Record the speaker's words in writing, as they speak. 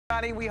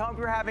We hope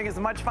you're having as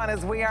much fun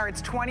as we are.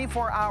 It's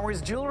 24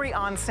 hours jewelry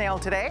on sale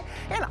today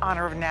in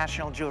honor of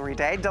National Jewelry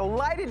Day.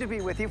 Delighted to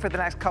be with you for the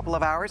next couple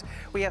of hours.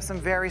 We have some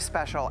very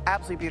special,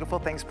 absolutely beautiful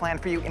things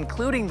planned for you,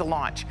 including the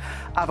launch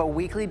of a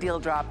weekly deal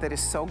drop that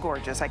is so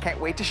gorgeous. I can't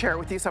wait to share it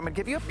with you. So I'm going to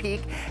give you a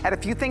peek at a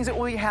few things that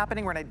will be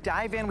happening. We're going to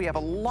dive in. We have a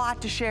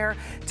lot to share,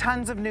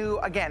 tons of new,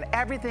 again,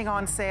 everything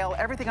on sale,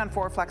 everything on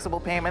 4 flexible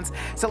payments.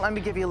 So let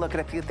me give you a look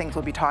at a few things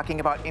we'll be talking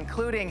about,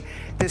 including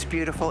this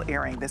beautiful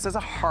earring. This is a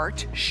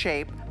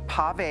heart-shaped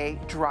pave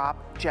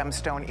drop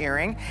gemstone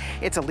earring.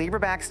 It's a Libra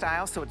back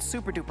style, so it's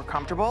super duper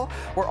comfortable.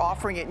 We're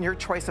offering it in your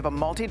choice of a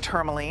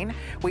multi-tourmaline.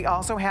 We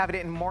also have it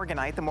in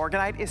morganite. The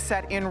morganite is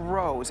set in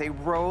rose, a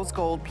rose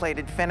gold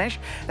plated finish.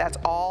 That's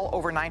all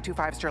over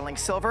 925 sterling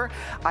silver.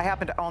 I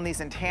happen to own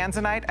these in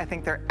tanzanite. I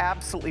think they're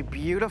absolutely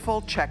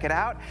beautiful. Check it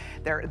out.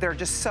 They're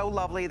just so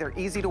lovely. They're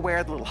easy to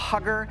wear. The little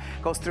hugger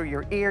goes through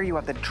your ear. You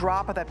have the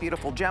drop of that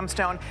beautiful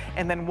gemstone.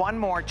 And then one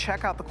more,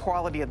 check out the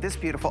quality of this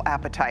beautiful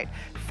apatite.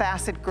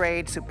 Facet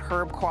grade,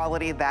 superb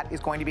quality. That is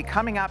going to be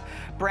coming up.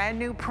 Brand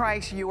new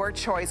price, your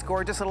choice.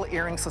 Gorgeous little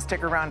earrings, so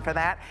stick around for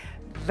that.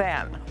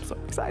 Then, I'm so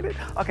excited.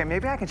 Okay,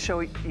 maybe I can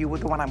show you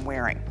with the one I'm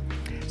wearing.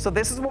 So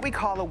this is what we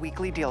call a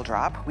weekly deal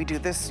drop. We do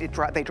this,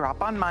 they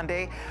drop on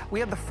Monday. We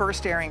have the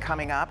first airing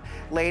coming up.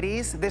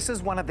 Ladies, this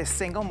is one of the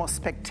single most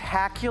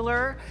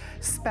spectacular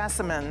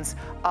specimens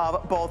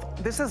of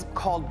both, this is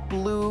called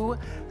blue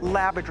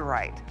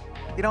labradorite.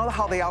 You know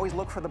how they always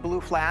look for the blue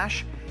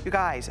flash? You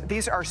guys,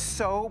 these are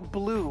so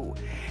blue.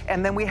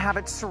 And then we have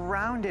it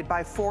surrounded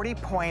by 40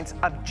 points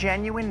of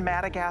genuine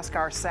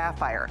Madagascar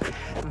sapphire.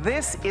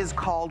 This is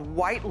called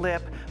white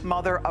lip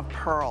mother of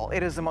pearl.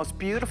 It is the most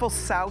beautiful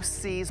South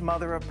Seas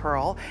mother of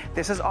pearl.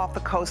 This is off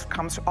the coast,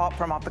 comes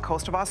off the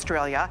coast of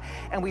Australia.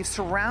 And we've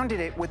surrounded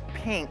it with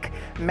pink,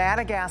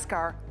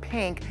 Madagascar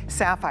pink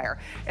sapphire.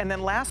 And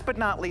then last but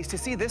not least, you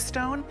see this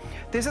stone?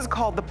 This is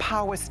called the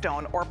Powa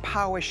stone or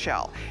Powa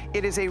shell.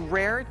 It is a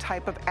rare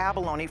type of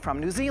abalone from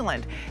New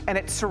Zealand. And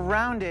it's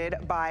surrounded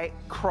by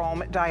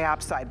chrome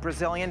diopside,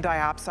 Brazilian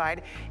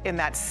diopside, in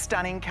that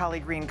stunning Kelly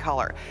green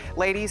color.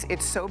 Ladies,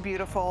 it's so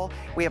beautiful.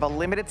 We have a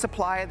limited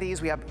supply of these.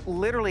 We have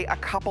literally a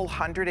couple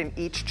hundred in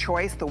each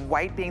choice, the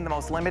white being the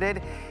most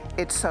limited.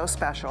 It's so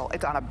special.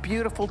 It's on a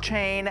beautiful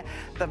chain.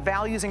 The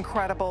value's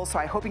incredible, so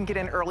I hope you can get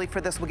in early for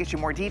this. We'll get you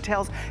more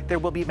details. There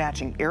will be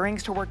matching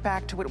earrings to work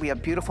back to it. We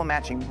have beautiful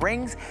matching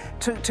rings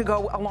to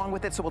go along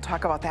with it, so we'll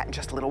talk about that in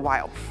just a little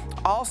while.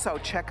 Also,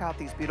 check out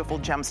these beautiful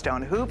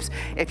gemstone hoops.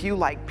 If you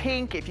like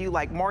pink, if you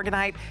like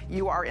morganite,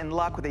 you are in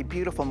luck with a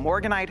beautiful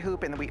morganite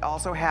hoop, and then we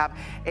also have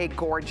a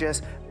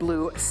gorgeous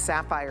blue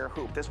sapphire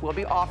hoop. This will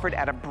be offered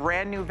at a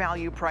brand new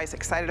value price.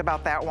 Excited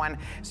about that one,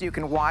 so you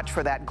can watch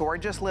for that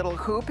gorgeous little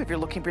hoop if you're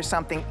looking for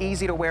something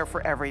easy to wear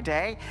for every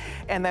day.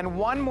 And then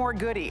one more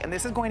goodie, and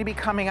this is going to be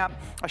coming up,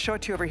 I'll show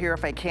it to you over here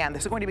if I can.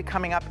 This is going to be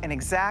coming up in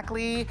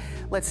exactly,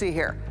 let's see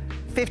here,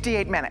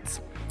 58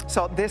 minutes.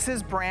 So this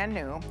is brand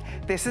new.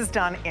 This is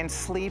done in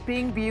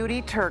Sleeping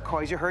Beauty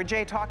turquoise. You heard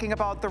Jay talking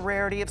about the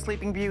rarity of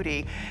Sleeping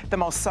Beauty, the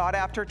most sought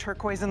after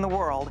turquoise in the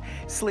world.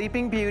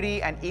 Sleeping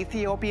Beauty and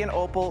Ethiopian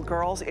opal.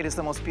 Girls, it is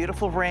the most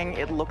beautiful ring.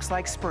 It looks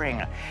like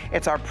spring.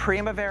 It's our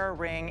Primavera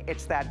ring.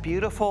 It's that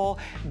beautiful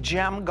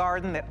gem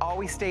garden that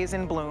always stays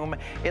in bloom.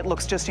 It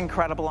looks just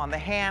incredible on the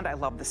hand. I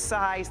love the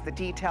size, the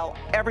detail,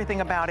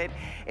 everything about it.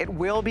 It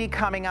will be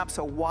coming up,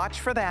 so watch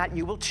for that.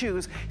 You will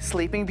choose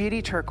Sleeping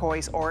Beauty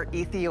turquoise or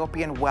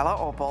Ethiopian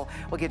opal.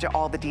 We'll get you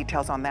all the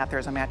details on that.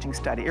 There's a matching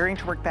stud earring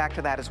to work back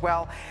to that as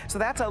well. So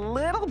that's a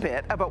little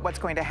bit about what's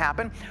going to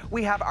happen.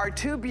 We have our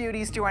two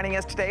beauties joining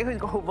us today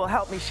who will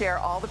help me share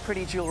all the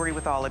pretty jewelry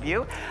with all of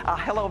you.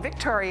 Hello,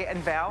 Victoria and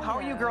Val. How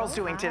are you girls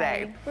doing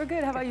today? We're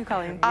good. How about you,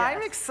 Colleen?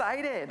 I'm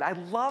excited. I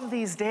love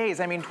these days.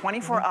 I mean,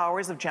 24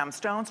 hours of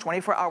gemstones,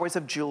 24 hours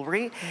of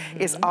jewelry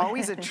is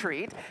always a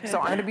treat. So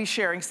I'm going to be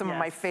sharing some of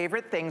my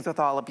favorite things with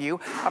all of you.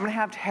 I'm going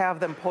to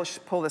have them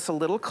pull this a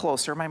little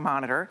closer, my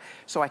monitor,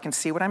 so I can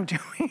see what I'm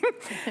doing.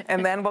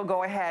 And then we'll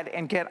go ahead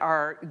and get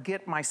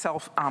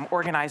myself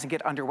organized and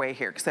get underway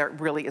here, because there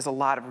really is a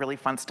lot of really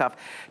fun stuff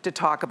to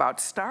talk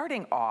about.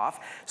 Starting off,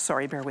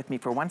 sorry, bear with me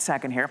for 1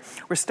 second here.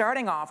 We're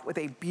starting off with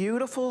a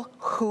beautiful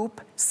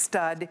hoop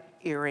stud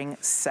earring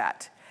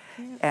set.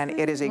 And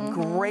it is a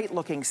great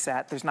looking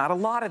set. There's not a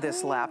lot of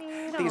this left.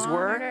 These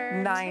were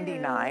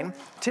 $99.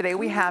 Today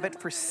we have it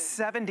for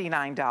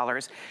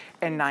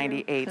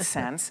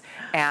 $79.98.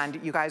 And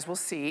you guys will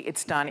see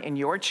it's done in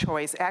your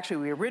choice. Actually,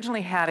 we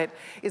originally had it,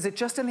 is it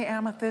just in the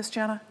amethyst,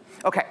 Jenna?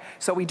 Okay,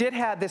 so we did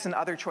have this in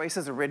other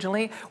choices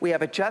originally. We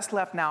have it just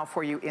left now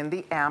for you in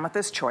the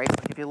amethyst choice.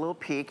 I'll give you a little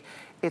peek.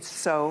 It's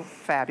so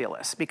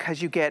fabulous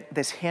because you get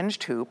this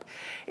hinged hoop.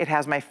 It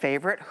has my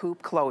favorite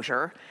hoop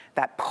closure,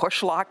 that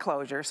push lock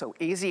closure, so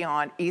easy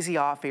on, easy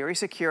off, very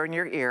secure in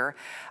your ear.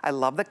 I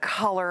love the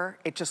color.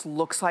 It just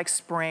looks like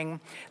spring,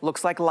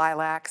 looks like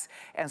lilacs.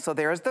 And so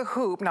there's the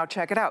hoop. Now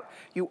check it out.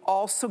 You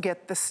also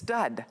get the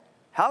stud.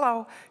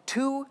 Hello,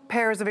 2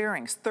 pairs of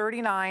earrings,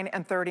 $39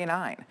 and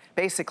 $39.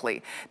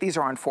 Basically, these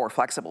are on 4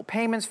 flexible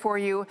payments for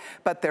you,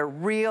 but they're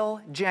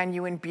real,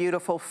 genuine,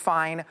 beautiful,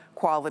 fine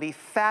quality,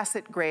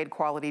 facet grade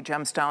quality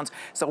gemstones.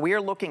 So we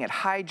are looking at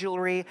high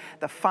jewelry,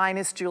 the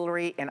finest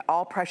jewelry in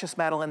all precious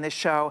metal in this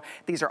show.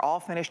 These are all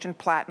finished in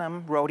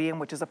platinum, rhodium,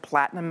 which is a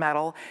platinum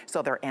metal.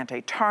 So they're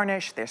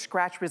anti-tarnish, they're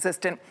scratch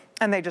resistant,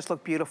 and they just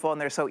look beautiful, and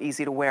they're so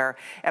easy to wear,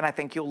 and I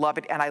think you'll love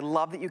it, and I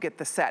love that you get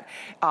the set.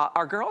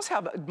 Our girls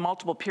have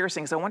multiple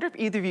piercings. I wonder if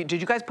either of you, did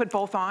you guys put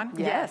both on?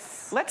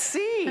 Yes. Let's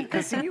see,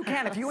 because you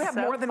can. If you have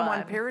more than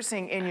one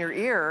piercing in your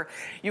ear,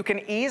 you can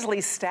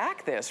easily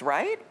stack this,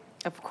 right?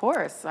 Of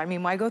course. I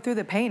mean, why go through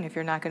the pain if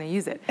you're not going to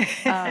use it?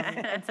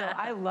 And so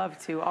I love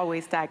to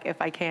always stack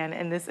if I can,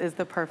 and this is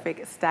the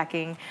perfect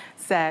stacking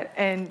set.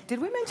 And did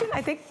we mention,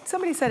 I think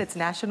somebody said it's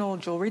National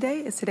Jewelry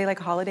Day. Is today like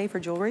a holiday for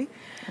jewelry?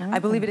 I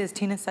believe it is.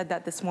 Tina said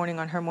that this morning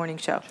on her morning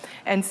show.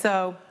 And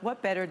so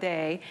what better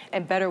day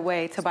and better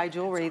way to buy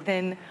jewelry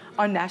than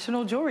on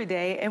National Jewelry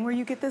Day, and where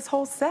you get this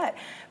whole set?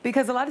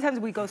 Because a lot of times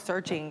we go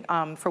searching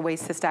for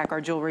ways to stack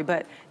our jewelry,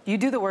 but you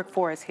do the work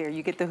for us here.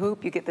 You get the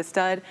hoop, you get the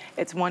stud,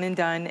 it's one and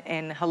done,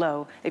 and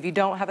hello. If you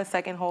don't have a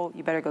second hole,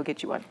 you better go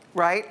get you one.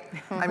 Right?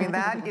 I mean,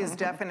 that is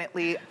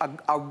definitely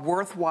a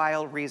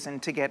worthwhile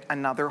reason to get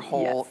another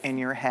hole in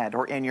your head,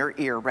 or in your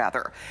ear,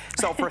 rather.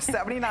 So for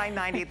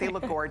 $79.98, they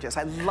look gorgeous.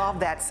 I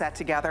love that set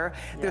together.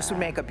 This would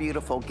make a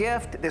beautiful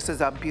gift. This is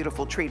a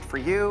beautiful treat for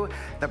you.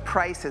 The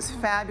price is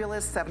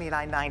fabulous,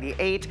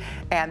 $79.98,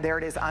 and there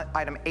it is,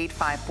 item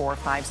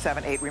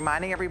 854578.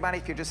 Reminding everybody,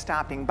 if you're just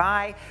stopping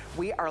by,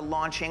 we are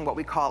launching what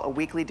we call a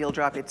weekly deal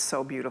drop. It's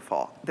so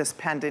beautiful. This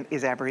pendant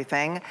is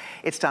everything.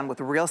 It's done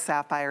with real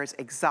sapphires,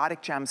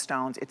 exotic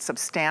gemstones. It's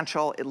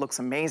substantial. It looks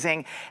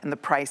amazing. And the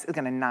price is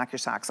going to knock your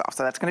socks off.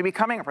 So that's going to be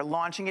coming up. We're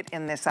launching it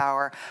in this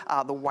hour.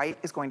 The white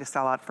is going to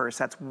sell out first.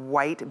 That's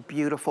white,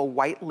 beautiful,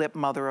 white lip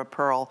mother of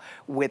pearl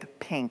with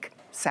pink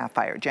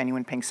sapphire,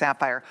 genuine pink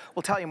sapphire.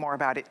 We'll tell you more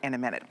about it in a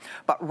minute.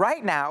 But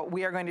right now,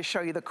 we are going to show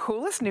you the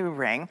coolest new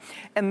ring,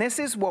 and this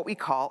is what we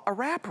call a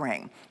wrap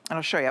ring. And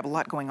I'll show you, I have a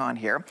lot going on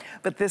here,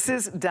 but this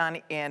is done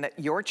in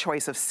your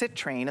choice of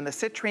citrine, and the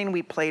citrine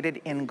we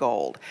plated in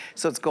gold.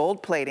 So it's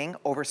gold plating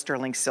over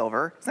sterling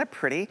silver. Isn't that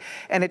pretty?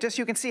 And it just,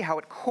 you can see how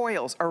it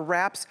coils or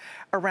wraps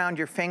around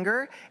your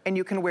finger, and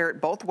you can wear it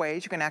both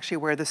ways. You can actually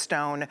wear the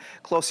stone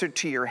closer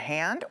to your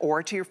hand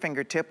or to your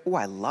fingertip. Oh,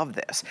 I love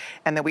this.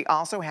 And then we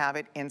also have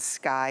it in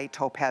sky,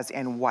 topaz,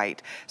 and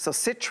white. So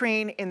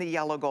citrine in the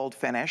yellow gold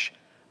finish.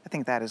 I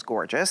think that is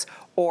gorgeous.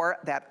 Or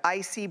that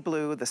icy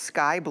blue, the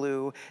sky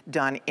blue,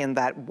 done in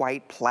that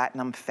white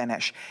platinum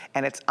finish.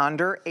 And it's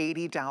under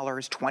 $80,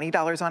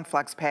 $20 on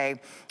FlexPay.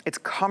 It's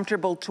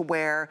comfortable to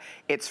wear,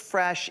 it's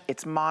fresh,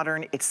 it's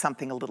modern, it's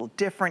something a little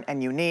different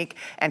and unique.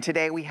 And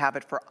today we have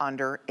it for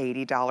under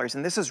 $80.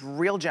 And this is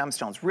real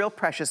gemstones, real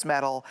precious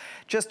metal,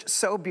 just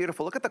so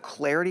beautiful. Look at the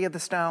clarity of the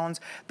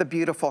stones, the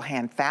beautiful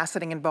hand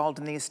faceting involved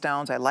in these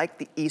stones. I like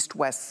the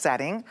east-west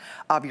setting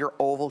of your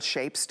oval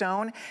shaped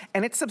stone.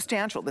 And it's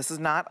substantial. This is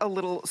not a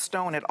little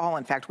stone at all.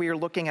 In fact, we are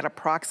looking at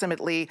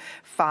approximately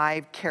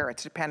 5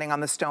 carats, depending on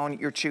the stone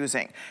you're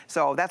choosing.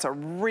 So that's a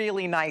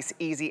really nice,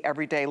 easy,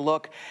 everyday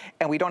look.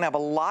 And we don't have a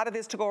lot of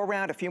this to go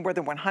around, a few more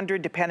than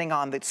 100, depending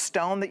on the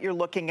stone that you're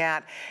looking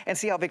at. And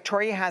see how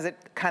Victoria has it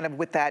kind of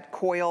with that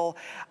coil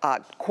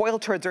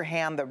towards her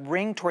hand, the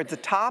ring towards the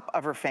top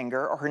of her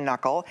finger or her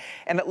knuckle,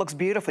 and it looks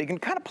beautiful. You can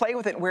kind of play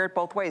with it and wear it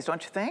both ways,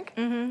 don't you think?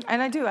 And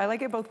I do. I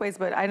like it both ways,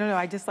 but I don't know.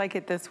 I just like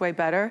it this way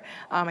better.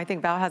 I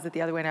think Val has it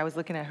the other way, and I was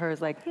looking at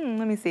hers like,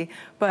 let me see.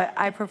 But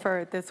I prefer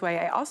it this way.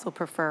 I also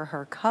prefer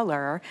her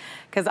color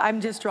because I'm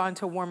just drawn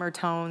to warmer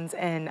tones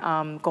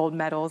and gold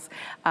metals.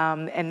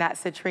 And that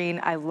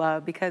citrine I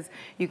love because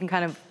you can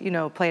kind of, you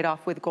know, play it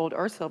off with gold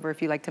or silver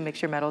if you like to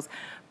mix your metals.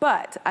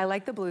 But I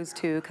like the blues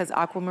too because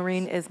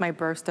aquamarine is my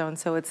birthstone.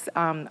 So it's,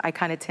 I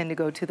kind of tend to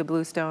go to the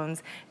blue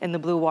stones in the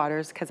blue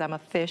waters because I'm a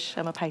fish,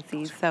 I'm a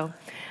Pisces. So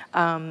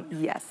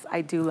yes, I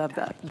do love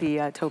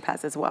the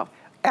topaz as well.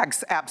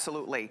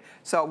 Absolutely.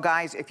 So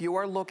guys, if you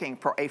are looking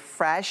for a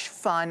fresh,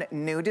 fun,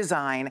 new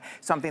design,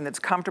 something that's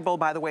comfortable,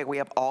 by the way, we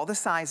have all the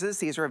sizes.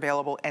 These are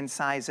available in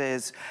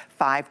sizes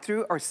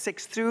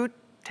 6 through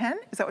 10?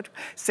 Is that what?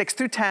 6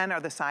 through 10 are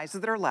the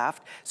sizes that are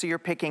left. So you're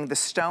picking the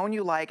stone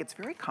you like. It's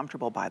very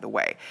comfortable, by the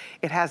way.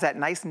 It has that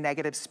nice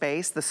negative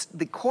space.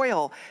 The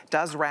coil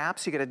does wrap,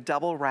 so you get a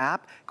double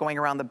wrap going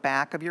around the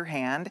back of your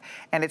hand.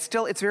 And it's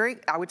very,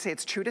 I would say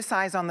it's true to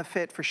size on the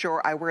fit for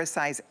sure. I wear a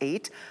size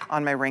 8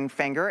 on my ring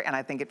finger, and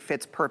I think it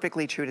fits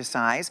perfectly true to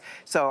size.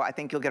 So I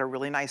think you'll get a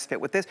really nice fit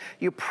with this.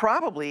 You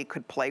probably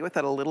could play with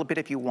it a little bit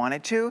if you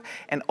wanted to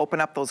and open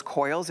up those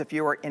coils if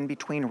you are in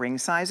between ring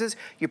sizes.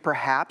 You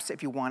perhaps,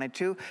 if you wanted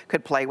to,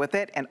 could play with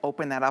it and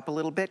open that up a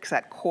little bit because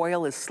that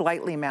coil is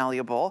slightly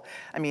malleable.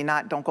 I mean,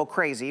 don't go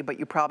crazy, but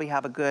you probably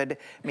have a good,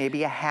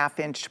 maybe a ½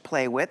 inch to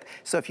play with.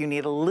 So if you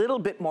need a little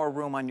bit more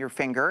room on your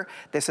finger,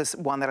 this is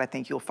one that I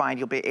think you'll find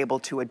you'll be able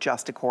to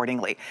adjust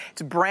accordingly.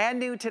 It's brand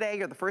new today.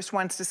 You're the first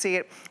ones to see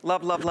it.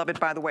 Love, love, love it.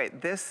 By the way,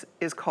 this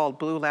is called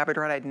blue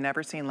labradorite. I'd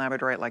never seen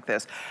labradorite like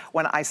this.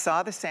 When I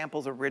saw the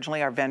samples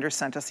originally, our vendor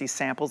sent us these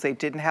samples. They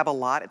didn't have a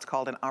lot. It's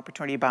called an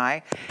opportunity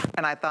buy.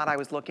 And I thought I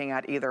was looking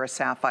at either a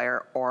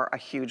sapphire or a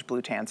huge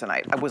blue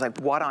tanzanite. I was like,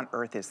 what on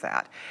earth is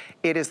that?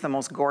 It is the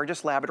most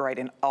gorgeous labradorite,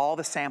 and all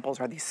the samples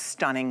are these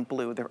stunning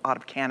blue. They're out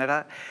of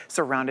Canada,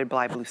 surrounded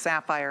by blue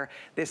sapphire.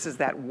 This is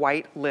that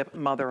white lip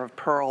mother of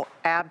pearl,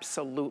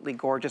 absolutely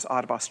gorgeous,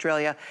 out of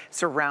Australia,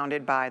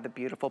 surrounded by the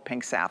beautiful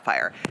pink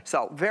sapphire.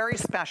 So very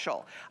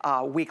special.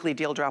 Weekly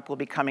deal drop will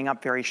be coming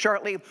up very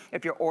shortly.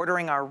 If you're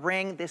ordering our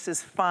ring, this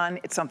is fun.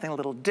 It's something a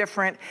little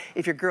different.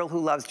 If you're a girl who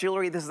loves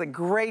jewelry, this is a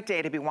great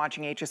day to be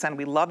watching HSN.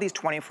 We love these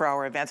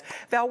 24-hour events.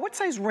 Val, what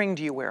size ring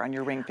do you wear on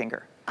your ring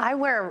finger? I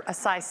wear a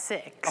size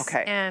 6.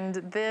 Okay. And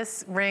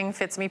this ring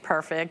fits me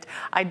perfect.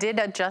 I did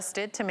adjust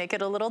it to make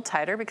it a little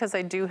tighter because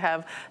I do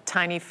have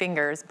tiny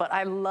fingers, but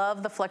I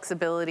love the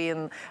flexibility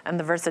and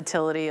the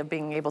versatility of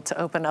being able to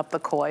open up the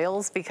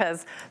coils,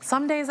 because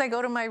some days I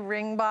go to my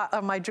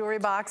my jewelry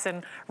box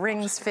and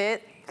rings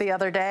fit the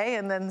other day,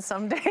 and then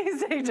some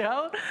days they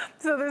don't.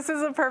 So this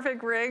is a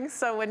perfect ring.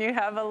 So when you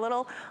have a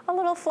little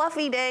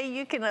fluffy day,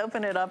 you can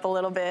open it up a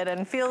little bit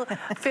and feel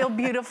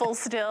beautiful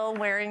still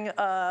wearing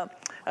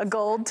a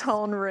gold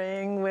tone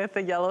ring with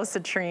a yellow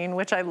citrine,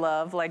 which I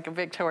love. Like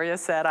Victoria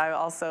said, I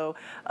also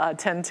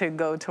tend to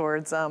go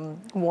towards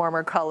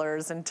warmer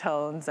colors and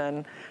tones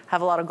and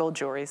have a lot of gold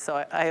jewelry.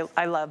 So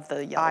I love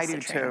the yellow citrine. I do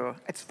too.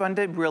 It's fun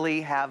to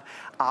really have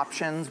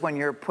options when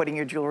you're putting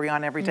your jewelry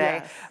on every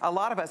day. Yes. A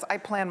lot of us, I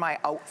plan my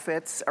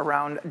outfits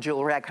around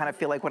jewelry. I kind of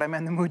feel like what I'm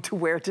in the mood to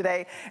wear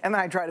today, and then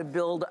I try to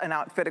build an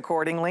outfit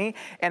accordingly.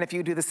 And if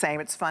you do the same,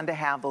 it's fun to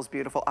have those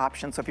beautiful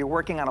options. So if you're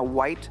working on a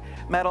white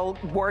metal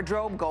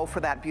wardrobe, go for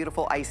that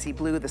beautiful icy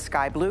blue, the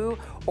sky blue.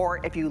 Or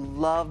if you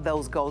love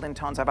those golden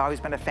tones, I've always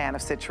been a fan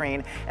of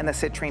citrine, and the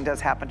citrine does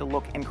happen to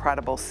look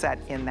incredible set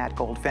in that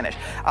gold finish.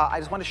 I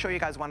just want to show you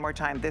guys one more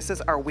time. This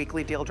is our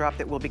weekly deal drop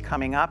that will be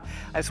coming up.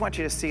 I just want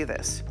you to see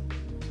this.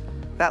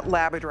 That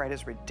labradorite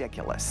is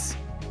ridiculous.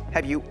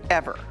 Have you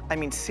ever, I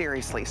mean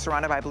seriously,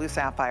 surrounded by blue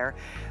sapphire,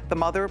 the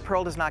mother of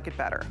pearl does not get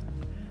better.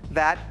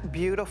 That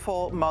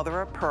beautiful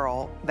mother of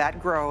pearl, that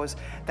grows,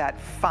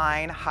 that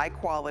fine, high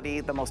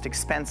quality, the most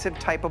expensive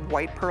type of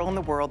white pearl in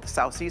the world, the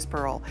South Seas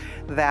pearl,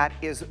 that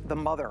is the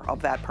mother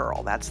of that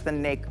pearl. That's the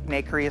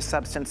nacreous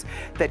substance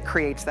that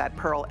creates that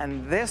pearl.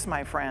 And this,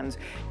 my friends,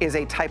 is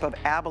a type of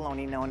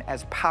abalone known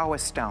as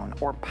Powis stone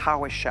or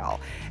Powis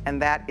shell.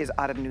 And that is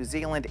out of New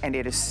Zealand, and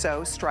it is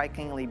so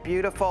strikingly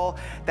beautiful.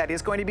 That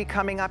is going to be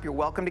coming up. You're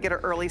welcome to get an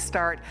early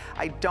start.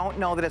 I don't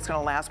know that it's going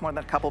to last more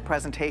than a couple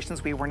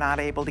presentations. We were not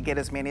able to get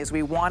as many as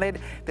we wanted.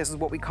 This is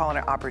what we call an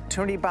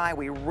opportunity buy.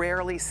 We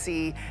rarely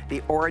see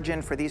the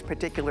origin for these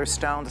particular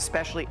stones,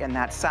 especially in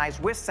that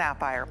size with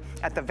sapphire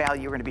at the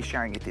value we're going to be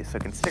sharing with you. So you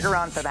can stick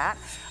around for that.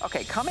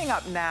 Okay, coming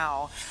up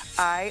now,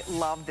 I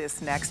love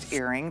this next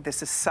earring.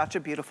 This is such a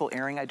beautiful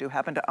earring. I do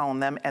happen to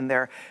own them, and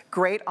they're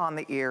great on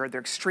the ear.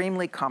 They're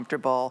extremely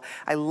comfortable.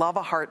 I love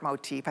a heart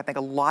motif. I think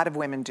a lot of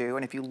women do,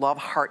 and if you love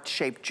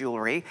heart-shaped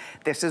jewelry,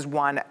 this is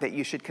one that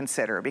you should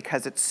consider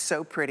because it's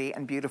so pretty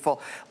and beautiful.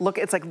 Look,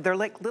 it's like, they're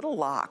like little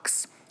locks,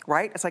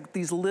 right? It's like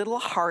these little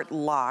heart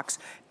locks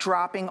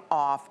dropping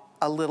off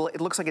a little,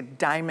 it looks like a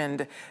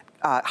diamond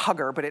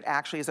hugger, but it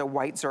actually is a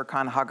white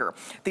zircon hugger.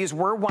 These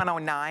were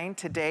 $109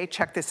 today.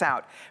 Check this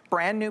out.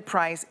 Brand new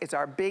price. It's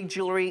our big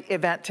jewelry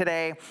event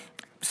today,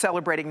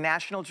 celebrating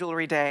National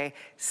Jewelry Day,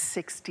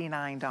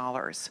 $69.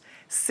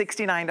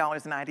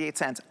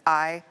 $69.98.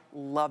 I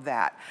love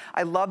that.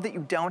 I love that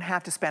you don't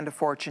have to spend a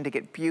fortune to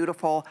get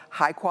beautiful,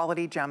 high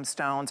quality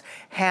gemstones,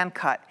 hand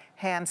cut,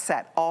 hand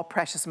set, all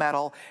precious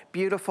metal,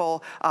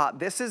 beautiful.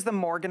 This is the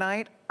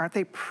morganite. Aren't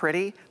they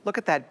pretty? Look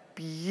at that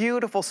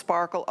beautiful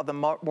sparkle of the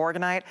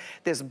morganite,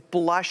 this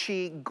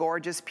blushy,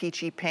 gorgeous,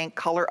 peachy pink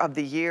color of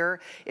the year.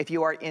 If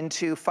you are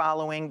into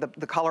following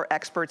the color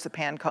experts, the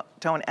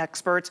Pantone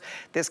experts,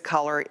 this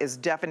color is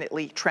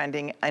definitely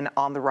trending and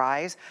on the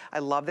rise. I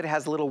love that it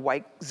has a little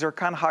white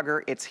zircon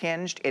hugger. It's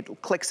hinged.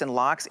 It clicks and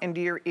locks into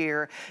your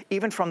ear.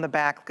 Even from the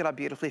back, look at how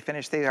beautifully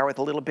finished they are with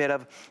a little bit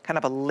of kind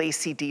of a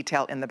lacy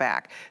detail in the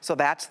back. So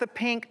that's the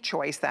pink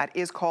choice. That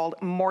is called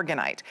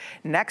morganite.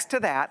 Next to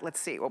that, let's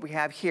see what we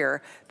have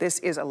here. This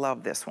is, I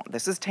love this one.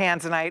 This is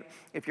tanzanite.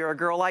 If you're a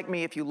girl like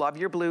me, if you love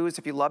your blues,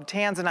 if you love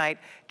tanzanite,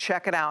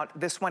 check it out.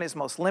 This one is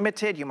most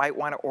limited. You might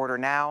want to order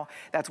now.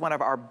 That's one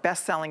of our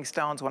best-selling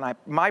stones,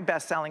 my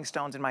best-selling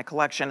stones in my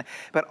collection,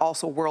 but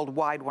also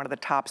worldwide, one of the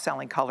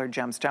top-selling colored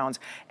gemstones.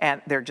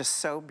 And they're just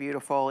so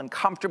beautiful and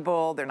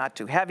comfortable. They're not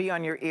too heavy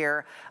on your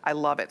ear. I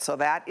love it. So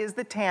that is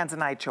the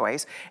tanzanite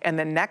choice. And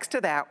then next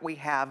to that, we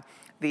have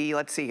the,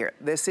 let's see here,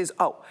 this is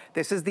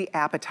the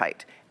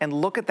apatite. And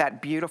look at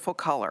that beautiful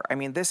color. I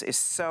mean, this is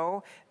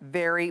so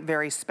very,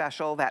 very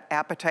special, that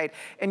apatite.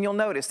 And you'll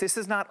notice this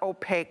is not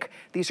opaque.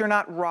 These are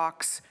not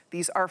rocks.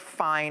 These are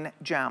fine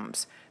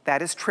gems.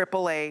 That is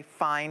AAA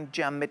fine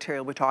gem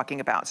material we're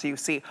talking about. So you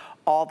see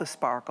all the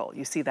sparkle.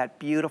 You see that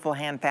beautiful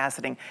hand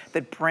faceting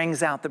that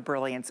brings out the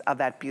brilliance of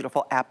that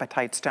beautiful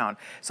apatite stone.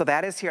 So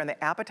that is here, and the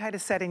apatite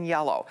is set in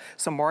yellow.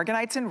 So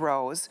morganite's in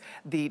rose,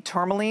 the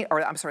tourmaline,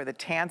 or I'm sorry, the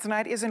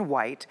tanzanite is in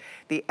white,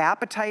 the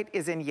apatite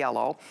is in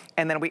yellow,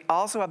 and then we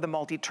also have the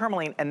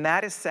multi-tourmaline, and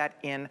that is set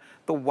in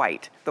the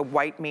white. The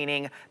white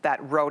meaning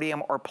that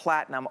rhodium or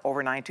platinum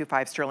over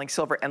 925 sterling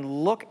silver.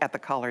 And look at the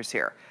colors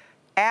here.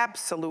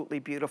 Absolutely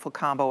beautiful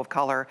combo of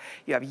color.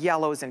 You have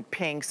yellows and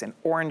pinks and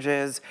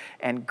oranges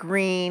and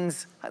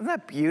greens. Isn't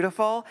that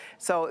beautiful?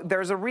 So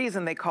there's a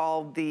reason they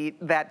call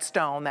that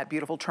stone, that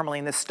beautiful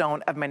tourmaline, the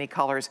stone of many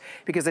colors,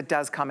 because it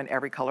does come in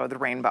every color of the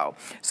rainbow.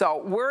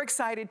 So we're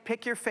excited.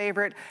 Pick your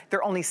favorite.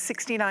 They're only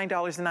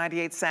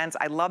 $69.98.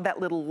 I love that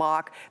little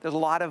lock. There's a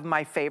lot of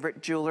my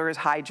favorite jewelers,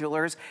 high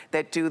jewelers,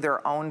 that do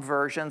their own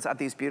versions of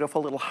these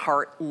beautiful little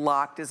heart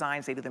lock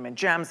designs. They do them in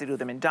gems, they do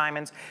them in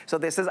diamonds. So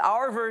this is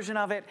our version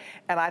of it.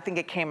 And I think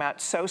it came out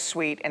so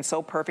sweet and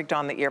so perfect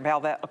on the ear. Val,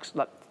 that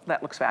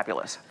looks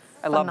fabulous.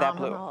 I love that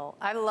blue.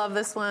 I love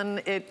this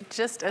one. It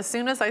just, as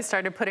soon as I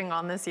started putting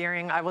on this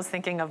earring, I was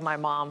thinking of my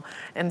mom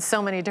in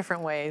so many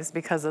different ways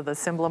because of the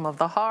symbol of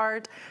the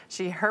heart.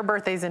 Her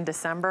birthday's in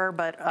December,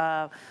 but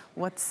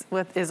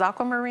is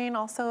aquamarine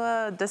also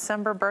a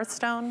December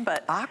birthstone?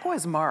 But aqua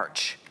is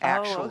March,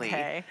 actually. Oh,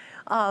 okay.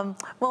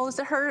 Well,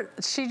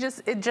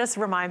 it just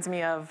reminds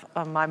me of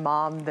my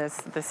mom,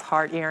 this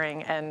heart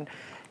earring, and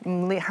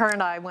her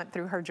and I went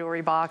through her jewelry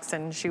box,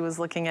 and she was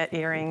looking at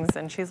earrings,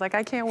 and she's like,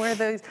 I can't wear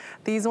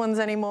these ones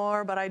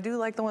anymore, but I do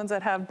like the ones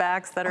that have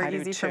backs that are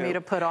easy for me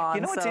to put on.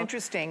 You know what's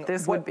interesting?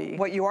 This would be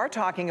what you are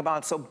talking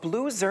about. So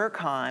blue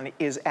zircon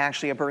is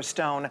actually a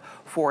birthstone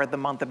for the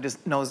month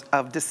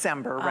of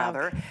December,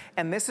 rather,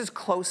 and this is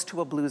close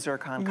to a blue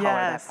zircon color,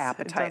 that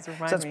apatite. So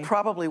that's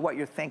probably what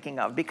you're thinking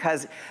of,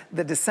 because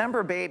the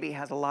December baby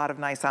has a lot of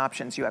nice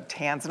options. You have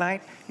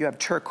tanzanite, you have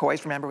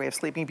turquoise. Remember, we have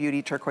Sleeping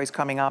Beauty turquoise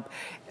coming up.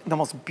 The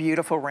most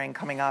beautiful ring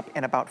coming up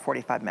in about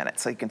 45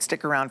 minutes. So you can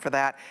stick around for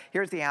that.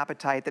 Here's the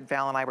apatite that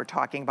Val and I were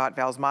talking about.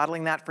 Val's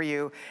modeling that for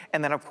you.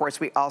 And then of course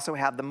we also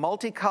have the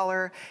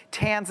multicolor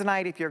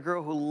tanzanite. If you're a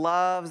girl who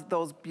loves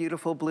those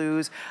beautiful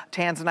blues,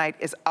 tanzanite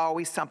is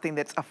always something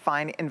that's a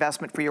fine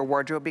investment for your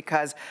wardrobe,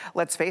 because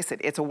let's face it,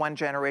 it's a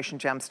one-generation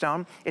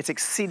gemstone. It's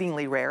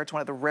exceedingly rare. It's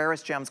one of the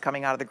rarest gems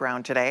coming out of the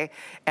ground today.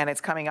 And it's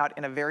coming out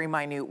in a very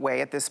minute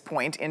way at this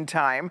point in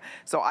time.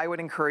 So I would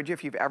encourage you,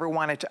 if you've ever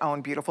wanted to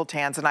own beautiful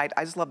tanzanite,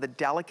 I just love the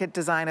delicate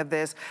design of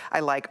this. I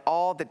like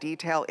all the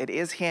detail. It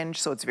is hinged,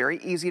 so it's very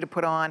easy to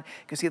put on.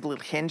 You can see the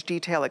little hinge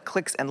detail. It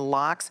clicks and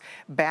locks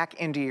back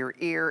into your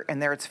ear,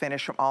 and there it's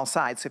finished from all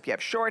sides. So if you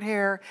have short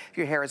hair, if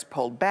your hair is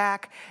pulled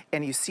back,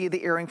 and you see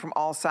the earring from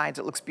all sides,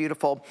 it looks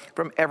beautiful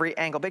from every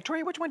angle.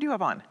 Victoria, which one do you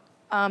have on?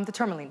 The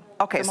tourmaline.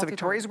 Okay, so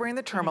Victoria's wearing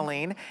the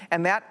tourmaline,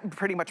 and that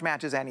pretty much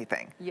matches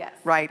anything. Yes.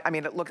 Right? I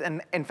mean, it looks,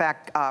 and in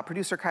fact,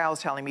 producer Kyle is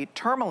telling me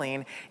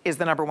tourmaline is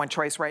the #1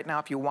 choice right now.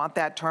 If you want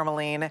that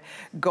tourmaline,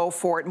 go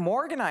for it.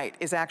 Morganite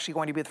is actually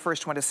going to be the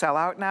first one to sell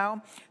out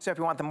now. So if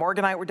you want the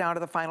morganite, we're down to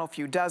the final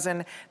few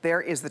dozen.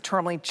 There is the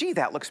tourmaline. Gee,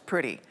 that looks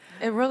pretty.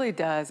 It really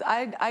does.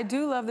 I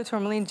do love the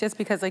tourmaline just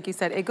because, like you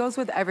said, it goes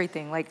with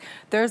everything. Like,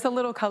 there's a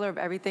little color of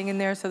everything in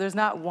there, so there's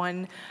not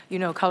one,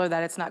 color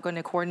that it's not going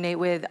to coordinate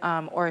with,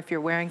 or if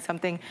you're wearing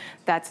something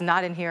that's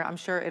not in here, I'm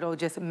sure it'll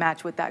just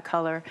match with that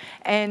color.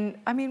 And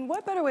I mean,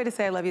 what better way to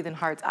say I love you than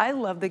hearts? I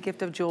love the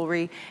gift of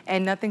jewelry,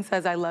 and nothing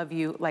says I love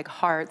you like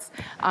hearts.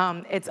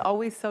 It's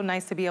always so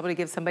nice to be able to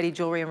give somebody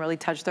jewelry and really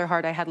touch their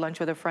heart. I had lunch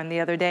with a friend the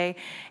other day,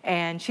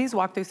 and she's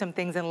walked through some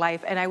things in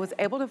life, and I was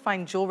able to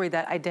find jewelry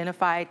that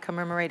identified,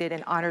 commemorated,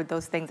 and honored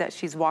those things that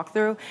she's walked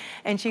through.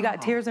 And she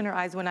got tears in her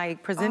eyes when I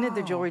presented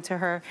the jewelry to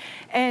her.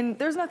 And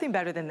there's nothing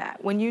better than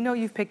that. When you know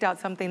you've picked out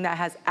something that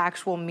has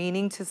actual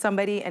meaning to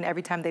somebody, and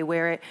every time they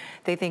wear it,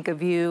 they think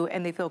of you,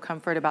 and they feel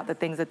comfort about the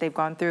things that they've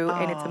gone through.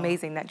 And it's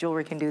amazing that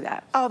jewelry can do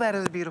that. Oh, that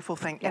is a beautiful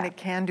thing, and it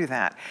can do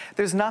that.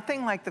 There's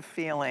nothing like the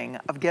feeling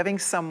of giving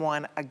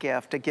someone a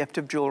gift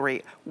of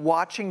jewelry,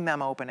 watching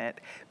them open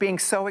it, being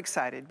so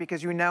excited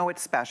because you know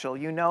it's special,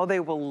 you know they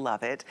will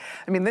love it.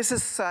 I mean, this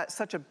is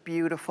such a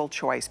beautiful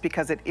choice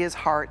because it is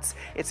hearts.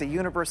 It's a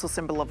universal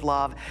symbol of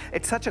love.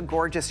 It's such a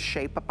gorgeous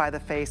shape up by the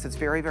face. It's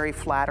very, very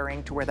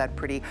flattering to wear that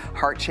pretty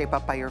heart shape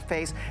up by your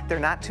face. They're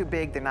not too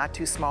big, they're not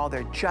too small,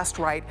 they're just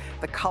right.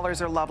 The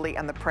colors are lovely,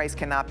 and the price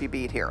cannot be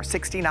beat here.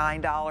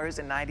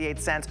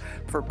 $69.98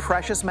 for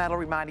precious metal,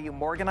 reminding you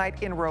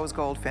morganite in rose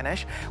gold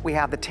finish. We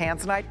have the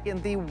tanzanite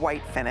in the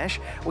white finish.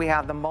 We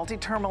have the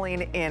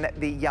multi-tourmaline in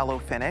the yellow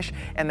finish.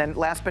 And then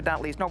last but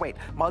not least,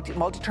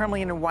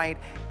 multi-tourmaline in white,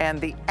 and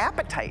the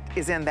apatite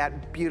is in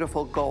that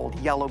beautiful gold,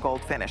 yellow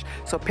gold finish.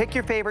 So pick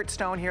your favorite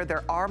stone here.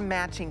 There are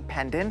matching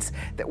pendants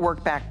that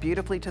work back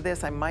beautifully to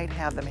this. I might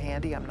have them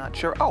handy, I'm not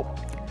sure. Oh,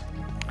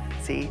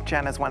 See,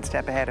 Jenna's one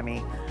step ahead of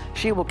me.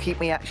 She'll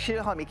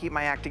help me keep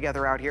my act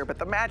together out here, but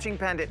the matching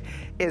pendant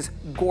is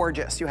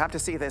gorgeous. You have to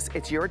see this.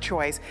 It's your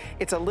choice.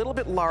 It's a little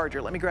bit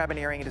larger. Let me grab an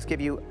earring and just give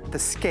you the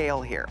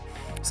scale here.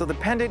 So the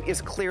pendant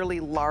is clearly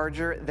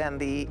larger than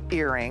the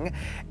earring,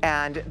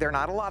 and there are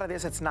not a lot of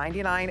this. It's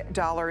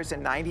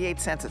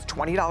 $99.98. It's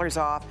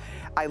 $20 off.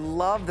 I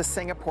love the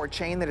Singapore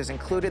chain that is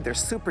included. They're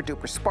super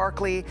duper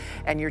sparkly,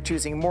 and you're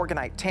choosing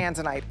morganite,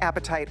 tanzanite,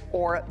 apatite,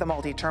 or the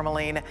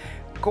multi-tourmaline.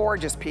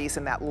 Gorgeous piece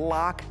in that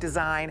lock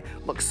design.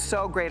 Looks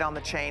so great on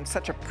the chain.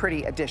 Such a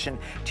pretty addition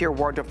to your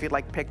wardrobe if you'd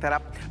like to pick that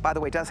up. By the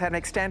way, it does have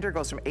an extender.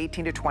 Goes from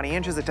 18 to 20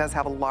 inches. It does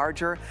have a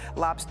larger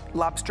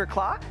lobster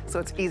claw, so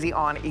it's easy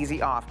on,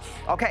 easy off.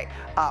 Okay,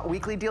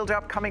 weekly deal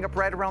drop coming up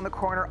right around the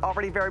corner.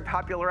 Already very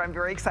popular. I'm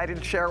very excited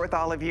to share it with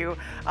all of you.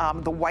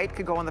 The white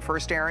could go in the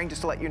first airing,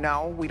 just to let you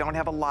know. We don't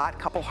have a lot,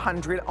 couple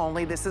hundred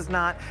only. This is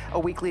not a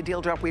weekly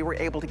deal drop we were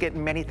able to get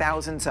many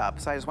thousands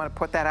of. So I just want to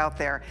put that out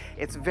there.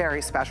 It's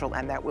very special,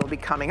 and that will be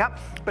coming up.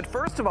 But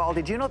first of all,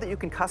 did you know that you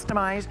can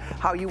customize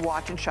how you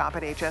watch and shop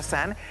at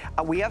HSN?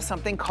 We have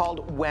something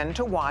called When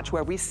to Watch,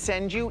 where we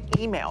send you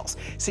emails,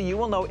 so you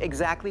will know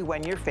exactly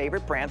when your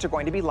favorite brands are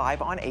going to be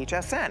live on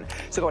HSN.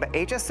 So go to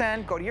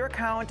HSN, go to your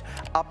account,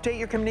 update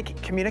your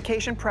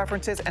communication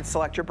preferences, and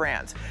select your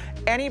brands.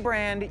 Any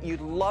brand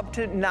you'd love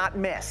to not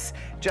miss,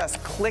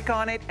 just click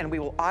on it, and we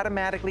will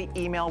automatically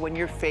email when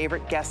your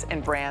favorite guests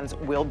and brands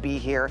will be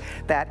here.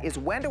 That is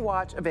When to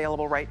Watch,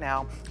 available right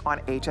now on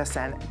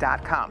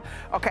hsn.com.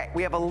 Okay,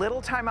 we have a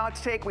little time out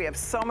to take. We have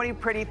so many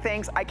pretty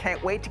things. I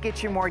can't wait to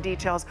get you more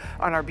details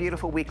on our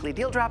beautiful weekly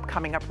deal drop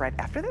coming up right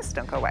after this.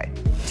 Don't go away.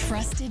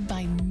 Trusted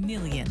by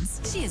millions,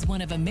 she is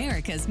one of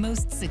America's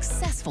most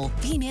successful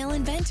female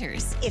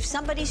inventors. If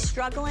somebody's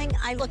struggling,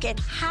 I look at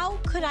how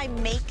could I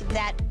make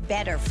that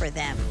better for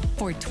them.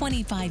 For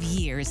 25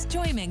 years,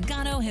 Joy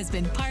Mangano has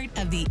been part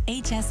of the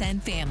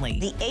HSN family.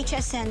 The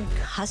HSN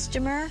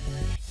customer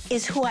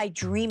is who I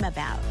dream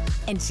about.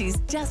 And she's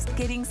just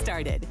getting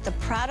started. The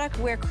product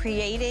we're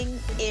creating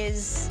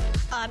is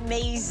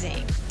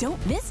amazing.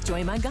 Don't miss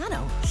Joy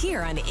Mangano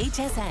here on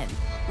HSN.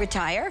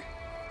 Retire?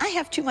 I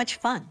have too much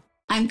fun.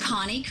 I'm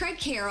Connie Craig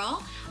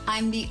Carroll.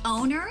 I'm the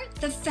owner,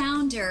 the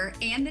founder,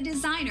 and the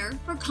designer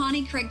for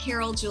Connie Craig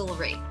Carroll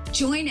Jewelry.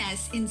 Join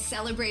us in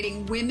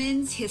celebrating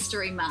Women's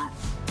History Month.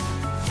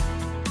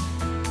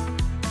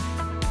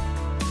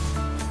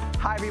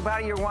 Hi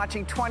everybody, you're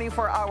watching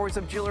 24 Hours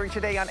of Jewelry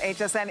today on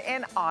HSN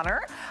in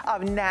honor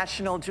of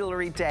National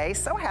Jewelry Day.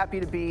 So happy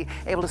to be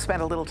able to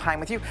spend a little time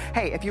with you.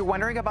 Hey, if you're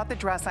wondering about the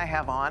dress I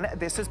have on,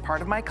 this is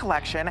part of my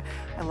collection.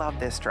 I love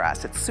this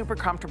dress. It's super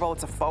comfortable.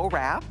 It's a faux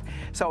wrap.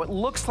 So it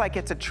looks like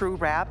it's a true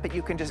wrap, but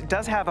you can just, it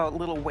does have a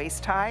little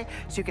waist tie,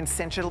 so you can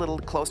cinch it a little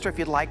closer if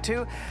you'd like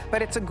to.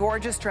 But it's a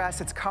gorgeous dress.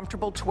 It's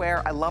comfortable to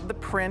wear. I love the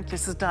print.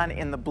 This is done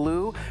in the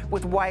blue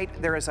with white.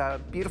 There is a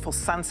beautiful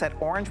sunset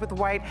orange with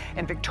white,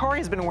 and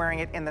Victoria's been wearing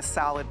it in the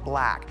solid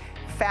black.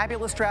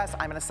 Fabulous dress.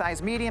 I'm in a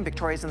size medium.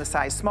 Victoria's in the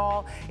size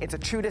small. It's a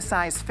true to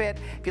size fit.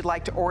 If you'd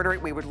like to order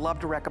it, we would love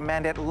to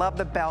recommend it. Love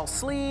the bell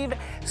sleeve,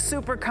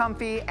 super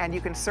comfy, and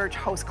you can search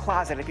Host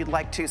Closet if you'd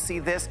like to see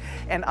this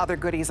and other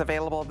goodies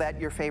available that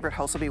your favorite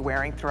host will be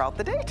wearing throughout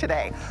the day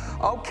today.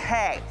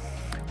 Okay,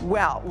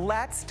 well,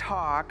 let's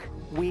talk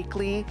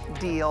weekly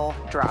deal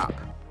drop.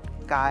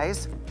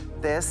 Guys,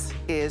 this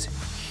is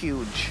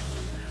huge.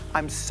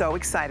 I'm so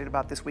excited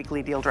about this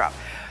weekly deal drop.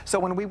 So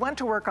when we went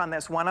to work on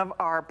this, one of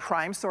our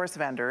prime source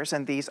vendors,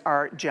 and these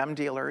are gem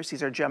dealers,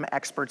 these are gem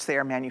experts, they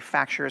are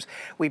manufacturers.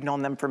 We've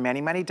known them for many,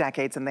 many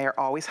decades, and they are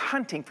always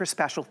hunting for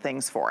special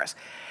things for us.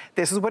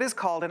 This is what is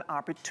called an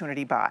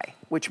opportunity buy,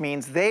 which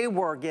means they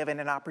were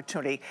given an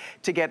opportunity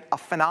to get a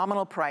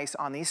phenomenal price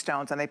on these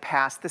stones, and they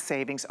passed the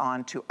savings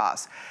on to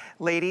us.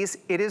 Ladies,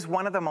 it is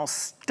one of the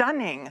most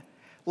stunning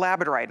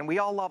labradorite, and we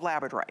all love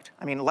labradorite.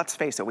 I mean, let's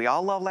face it, we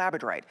all love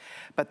labradorite,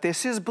 but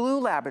this is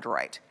blue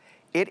labradorite.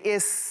 It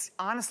is,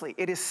 honestly,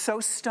 it is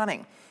so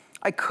stunning.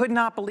 I could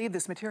not believe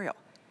this material.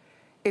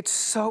 It's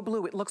so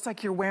blue. It looks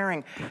like you're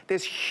wearing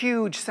this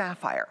huge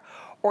sapphire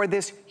or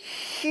this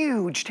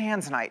huge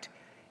tanzanite.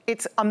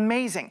 It's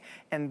amazing.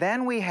 And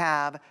then we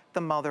have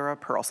the mother of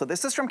pearl. So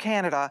this is from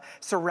Canada,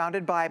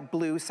 surrounded by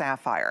blue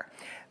sapphire.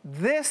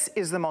 This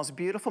is the most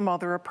beautiful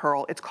mother of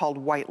pearl. It's called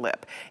white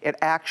lip. It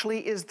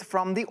actually is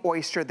from the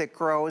oyster that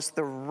grows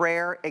the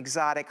rare,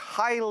 exotic,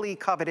 highly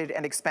coveted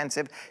and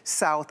expensive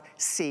South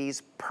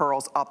Seas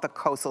pearls off the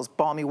coast, those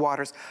balmy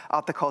waters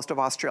off the coast of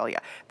Australia.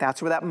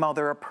 That's where that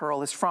mother of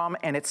pearl is from,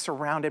 and it's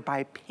surrounded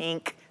by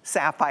pink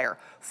sapphire,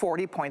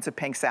 40 points of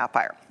pink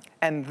sapphire.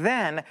 And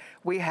then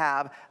we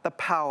have the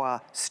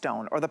Paua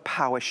stone, or the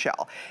Paua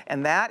shell.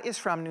 And that is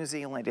from New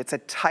Zealand. It's a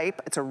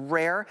type, it's a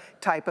rare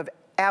type of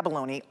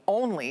abalone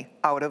only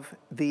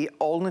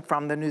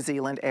from the New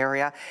Zealand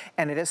area,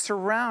 and it is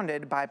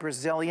surrounded by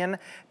Brazilian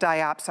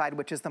diopside,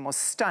 which is the most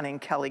stunning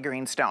Kelly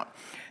green stone.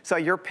 So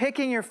you're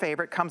picking your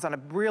favorite. Comes on a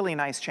really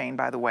nice chain,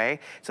 by the way.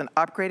 It's an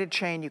upgraded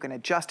chain. You can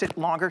adjust it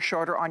longer,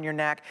 shorter on your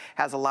neck.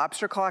 Has a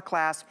lobster claw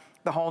clasp.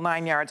 the whole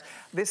 9 yards.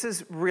 This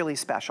is really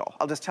special.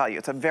 I'll just tell you,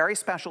 it's a very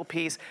special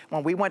piece.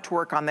 When we went to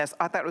work on this,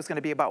 I thought it was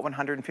gonna be about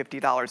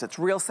 $150. It's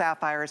real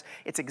sapphires,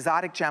 it's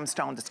exotic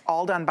gemstones, it's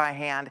all done by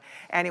hand.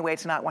 Anyway,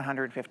 it's not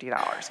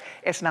 $150.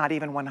 It's not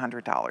even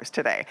 $100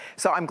 today.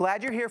 So I'm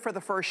glad you're here for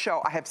the first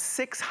show. I have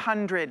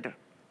 600,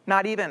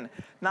 not even,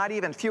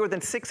 fewer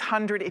than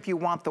 600 if you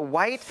want the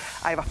white.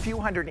 I have a few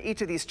hundred in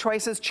each of these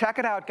choices. Check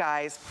it out,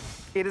 guys.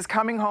 It is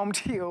coming home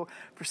to you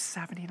for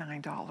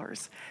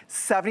 $79.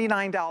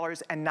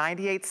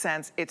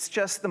 $79.98. It's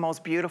just the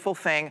most beautiful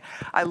thing.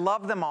 I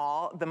love them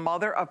all. The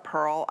mother of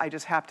pearl, I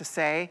just have to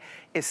say,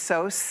 is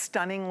so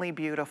stunningly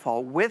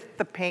beautiful with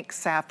the pink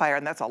sapphire,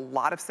 and that's a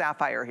lot of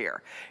sapphire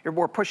here.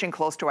 We're pushing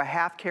close to a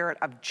 ½ carat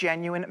of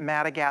genuine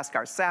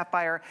Madagascar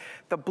sapphire.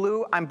 The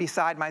blue, I'm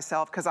beside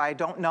myself because I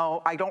don't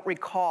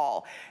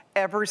recall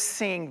ever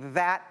seeing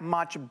that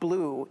much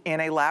blue in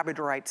a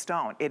labradorite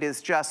stone. It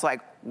is just like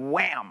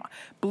wham,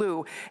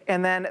 blue.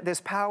 And then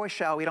this power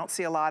shell, we don't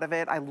see a lot of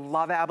it. I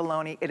love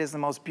abalone. It is the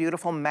most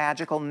beautiful,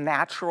 magical,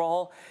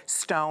 natural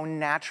stone,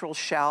 natural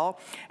shell.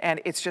 And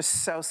it's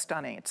just so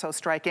stunning. It's so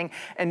striking.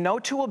 And no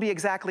two will be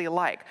exactly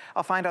alike.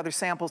 I'll find other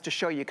samples to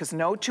show you because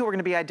no two are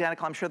gonna be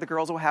identical. I'm sure the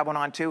girls will have one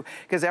on too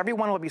because every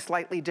one will be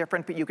slightly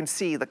different, but you can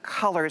see the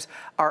colors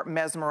are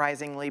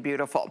mesmerizingly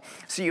beautiful.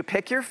 So you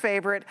pick your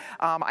favorite.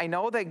 I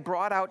know they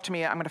brought out to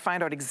me, I'm gonna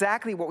find out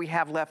exactly what we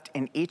have left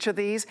in each of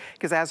these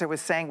because as I was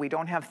saying, we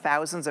don't have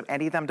thousands of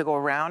any of them to go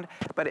around,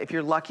 but if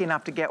you're lucky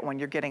enough to get one,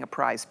 you're getting a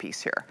prize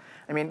piece here.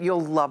 I mean, you'll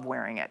love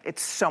wearing it.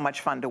 It's so much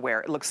fun to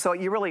wear. It looks so,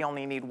 you really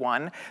only need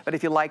one, but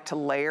if you like to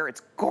layer,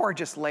 it's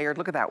gorgeous layered.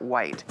 Look at that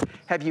white.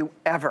 Have you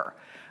ever?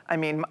 I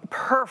mean,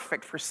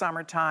 perfect for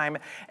summertime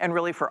and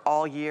really for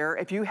all year.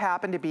 If you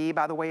happen to be,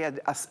 by the way,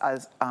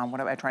 what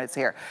am I trying to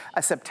say here?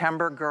 A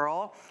September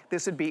girl,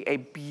 this would be a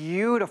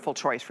beautiful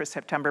choice for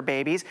September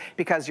babies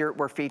because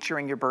we're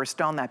featuring your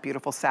birthstone, that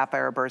beautiful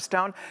sapphire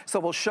birthstone. So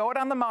we'll show it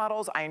on the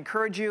models. I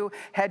encourage you,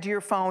 head to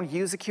your phone,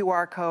 use the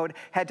QR code,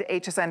 head to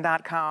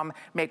hsn.com,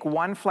 make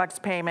one flex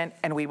payment,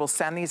 and we will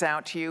send these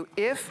out to you.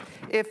 If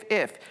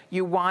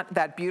you want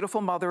that beautiful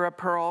mother of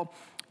pearl,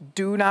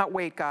 do not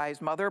wait,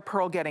 guys. Mother of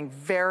pearl getting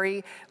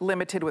very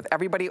limited with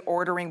everybody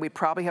ordering. We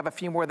probably have a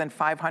few more than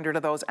 500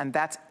 of those, and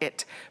that's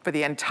it for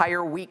the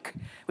entire week.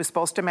 It was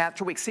supposed to match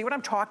a week. See what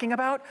I'm talking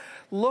about?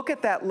 Look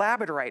at that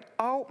labradorite.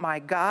 Oh my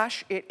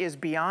gosh, it is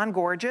beyond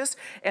gorgeous.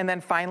 And then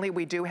finally,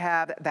 we do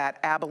have that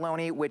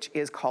abalone, which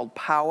is called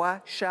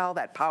Paua shell,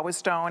 that Paua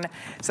stone.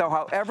 So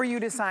however you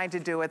decide to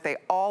do it, they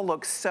all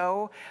look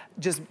so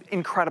just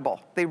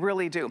incredible. They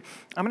really do.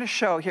 I'm gonna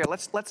show here,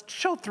 let's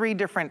show 3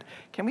 different,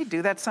 can we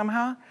do that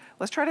somehow?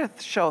 Let's try to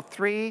show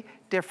 3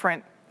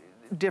 different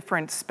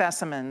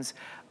specimens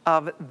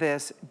of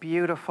this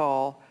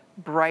beautiful,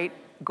 bright,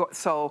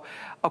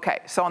 okay,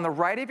 so on the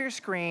right of your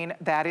screen,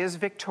 that's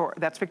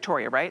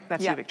Victoria, right?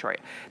 That's you, Victoria.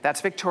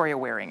 That's Victoria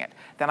wearing it.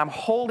 Then I'm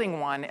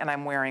holding one and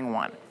I'm wearing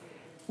one.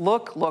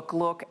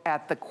 Look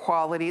at the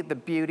quality, the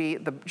beauty,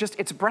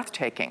 it's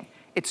breathtaking.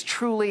 It's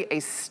truly a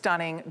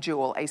stunning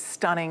jewel, a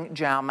stunning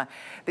gem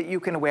that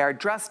you can wear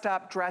dressed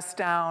up, dressed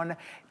down,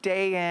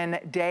 day in,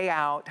 day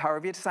out,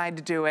 however you decide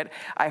to do it.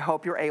 I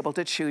hope you're able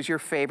to choose your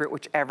favorite,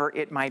 whichever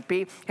it might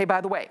be. Hey,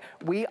 by the way,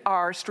 we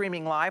are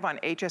streaming live on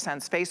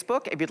HSN's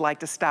Facebook. If you'd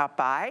like to stop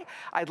by,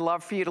 I'd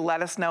love for you to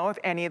let us know if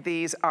any of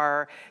these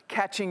are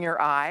catching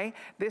your eye.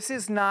 This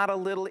is not a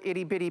little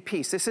itty bitty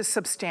piece. This is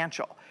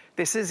substantial.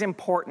 This is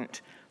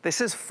important. This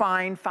is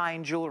fine,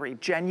 fine jewelry,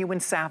 genuine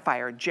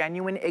sapphire,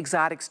 genuine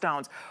exotic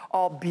stones,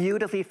 all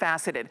beautifully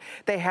faceted.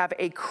 They have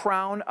a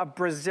crown of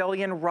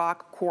Brazilian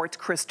rock quartz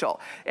crystal.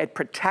 It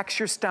protects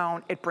your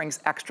stone. It brings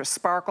extra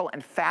sparkle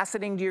and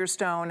faceting to your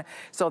stone.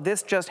 So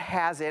this just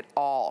has it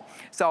all.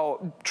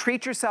 So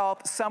treat yourself,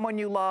 someone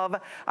you love.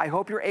 I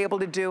hope you're able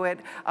to do it.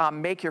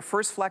 Make your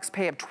first flex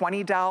pay of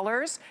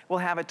 $20. We'll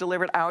have it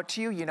delivered out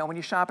to you. You know, when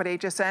you shop at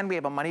HSN, we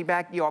have a money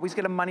back, you always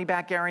get a money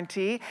back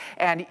guarantee.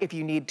 And if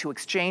you need to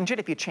exchange it,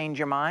 if you change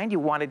your mind, you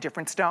want a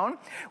different stone,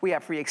 we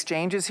have free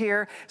exchanges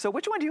here. So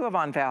which one do you have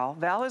on, Val?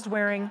 Val is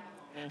wearing,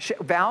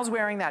 Val's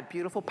wearing that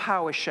beautiful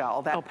Paua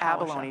shell, that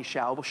abalone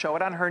shell. We'll show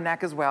it on her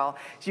neck as well,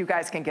 so you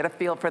guys can get a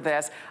feel for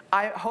this.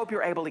 I hope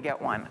you're able to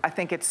get one. I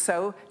think it's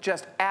so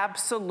just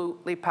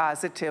absolutely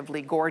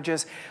positively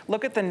gorgeous.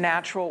 Look at the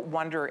natural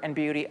wonder and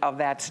beauty of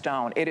that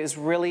stone. It is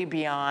really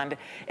beyond,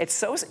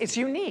 it's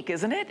unique,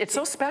 isn't it? It's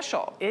so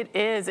special. It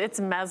is,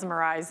 it's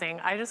mesmerizing.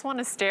 I just want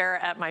to stare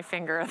at my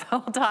finger the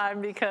whole time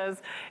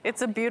because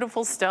it's a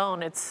beautiful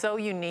stone. It's so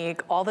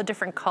unique, all the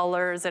different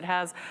colors. It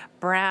has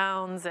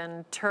browns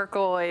and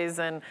turquoise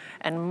and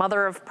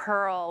mother of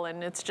pearl,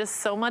 and it's just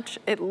so much,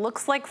 it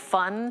looks like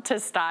fun to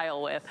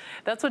style with.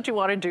 That's what you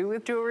want to do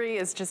with jewelry,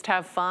 is just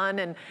have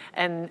fun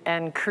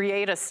and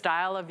create a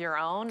style of your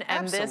own.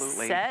 And this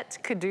set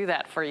could do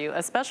that for you,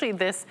 especially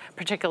this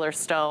particular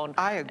stone.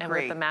 I agree. And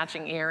with the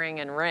matching earring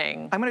and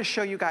ring. I'm going to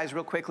show you guys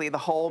real quickly the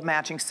whole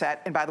matching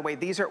set. And by the way,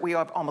 we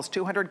have almost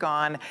 200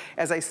 gone.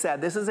 As I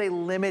said, this is a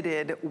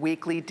limited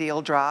weekly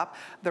deal drop.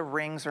 The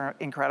rings are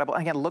incredible.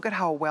 And again, look at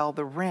how well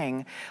the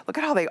ring, look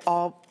at how they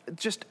all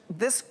just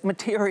this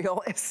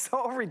material is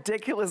so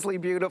ridiculously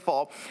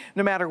beautiful,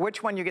 no matter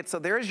which one you get. So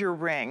there's your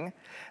ring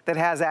that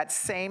has that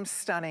same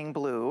stunning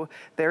blue.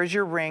 There's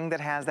your ring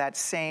that has that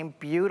same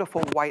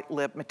beautiful white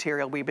lip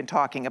material we've been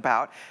talking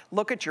about.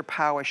 Look at your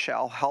power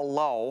shell,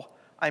 hello.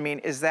 I mean,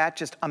 is that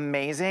just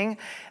amazing?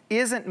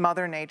 Isn't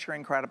Mother Nature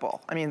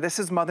incredible? I mean, this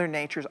is Mother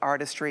Nature's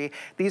artistry.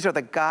 These are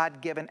the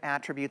God-given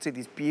attributes of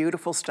these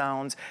beautiful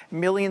stones,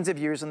 millions of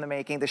years in the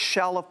making. The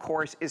shell, of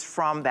course, is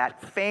from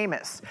that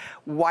famous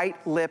white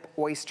lip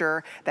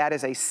oyster. That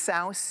is a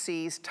South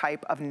Seas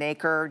type of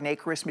nacre,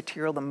 nacreous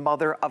material, the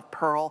mother of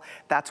pearl.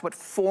 That's what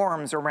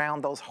forms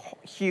around those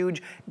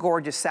huge,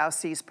 gorgeous South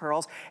Seas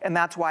pearls, and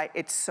that's why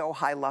it's so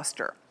high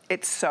luster.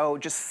 It's so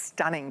just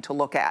stunning to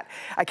look at.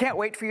 I can't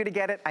wait for you to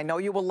get it. I know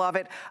you will love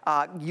it.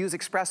 Use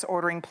express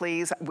ordering,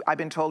 please. I've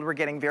been told we're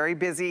getting very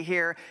busy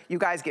here. You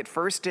guys get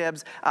first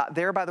dibs.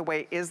 There, by the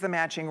way, is the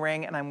matching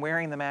ring, and I'm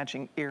wearing the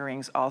matching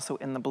earrings also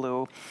in the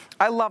blue.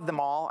 I love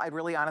them all. I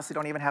really honestly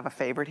don't even have a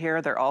favorite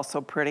here. They're all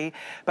so pretty,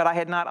 but I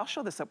had not. I'll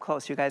show this up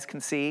close so you guys can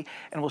see,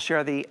 and we'll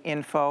share the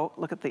info.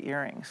 Look at the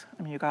earrings.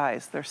 I mean, you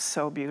guys, they're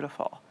so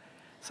beautiful.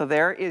 So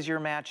there is your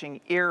matching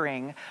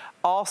earring,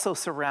 also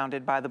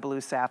surrounded by the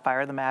blue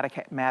sapphire,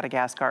 the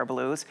Madagascar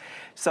blues.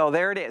 So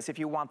there it is. If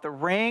you want the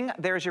ring,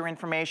 there's your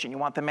information. You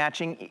want the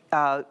matching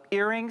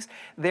earrings,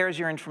 there's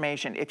your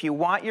information. If you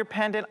want your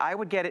pendant, I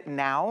would get it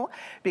now,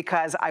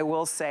 because I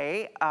will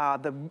say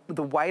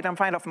the white, I'm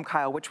finding out from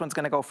Kyle which one's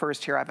gonna go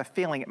first here. I have a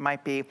feeling it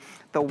might be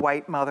the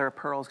white mother of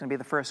pearl is gonna be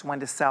the first one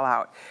to sell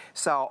out.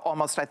 So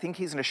almost, I think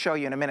he's gonna show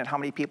you in a minute how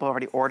many people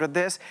already ordered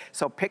this.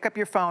 So pick up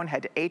your phone,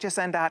 head to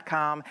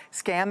hsn.com,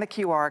 scan the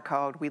QR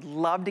code. We'd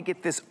love to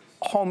get this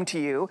home to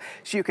you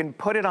so you can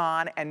put it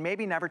on and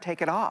maybe never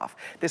take it off.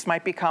 This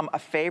might become a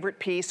favorite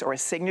piece or a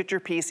signature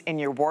piece in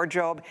your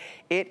wardrobe.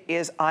 It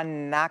is a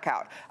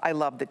knockout. I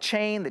love the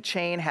chain. The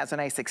chain has a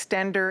nice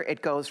extender.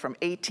 It goes from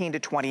 18 to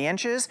 20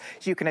 inches.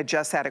 So you can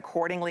adjust that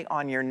accordingly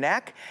on your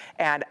neck,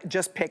 and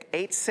just pick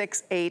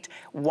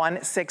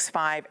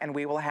 868165 and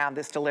we will have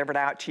this delivered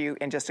out to you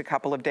in just a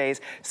couple of days,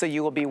 so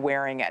you will be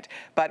wearing it.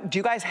 But do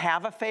you guys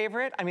have a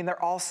favorite? I mean,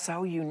 they're all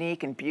so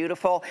unique and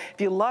beautiful.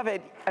 If you love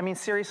it, I mean,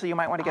 seriously, you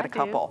might want to get a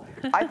couple.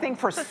 I think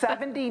for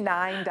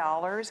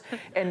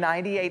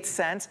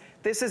 $79.98,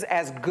 this is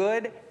as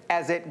good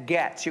as it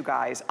gets, you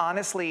guys.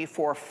 Honestly,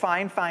 for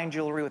fine, fine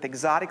jewelry with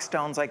exotic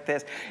stones like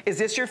this. Is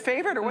this your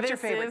favorite, or what's your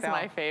favorite? This is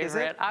my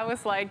favorite. I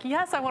was like,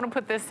 yes, I want to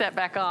put this set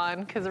back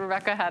on, because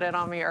Rebecca had it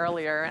on me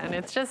earlier, and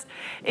it's just,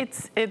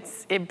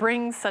 it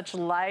brings such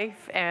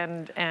life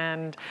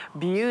and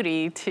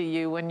beauty to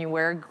you when you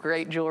wear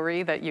great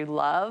jewelry that you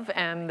love,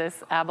 and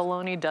this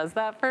abalone does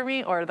that for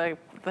me, or the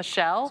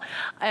shell,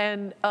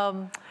 and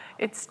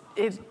it's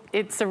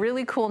a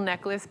really cool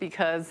necklace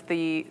because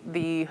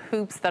the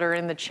hoops that are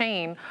in the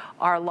chain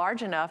are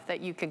large enough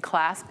that you can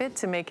clasp it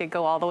to make it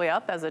go all the way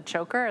up as a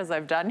choker, as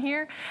I've done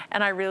here.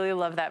 And I really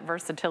love that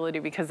versatility,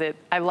 because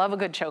I love a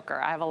good choker.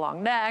 I have a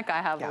long neck,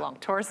 I have a long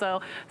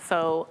torso,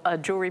 so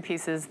jewelry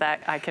pieces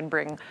that I can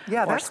bring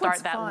or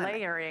start that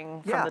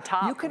layering from the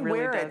top. You can really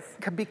wear does.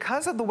 it,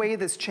 because of the way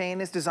this chain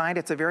is designed,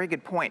 it's a very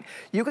good point.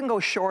 You can go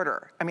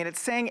shorter. I mean,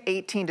 it's saying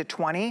 18 to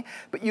 20,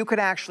 but you could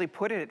actually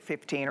put it at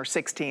 15 or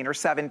 16 or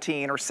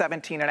 17 or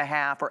 17 and a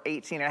half or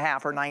 18 and a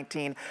half or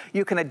 19.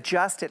 You can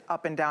adjust it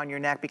up and down your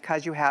neck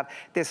because you have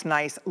this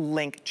nice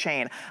link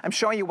chain. I'm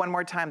showing you one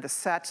more time the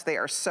sets. They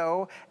are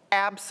so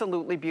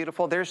absolutely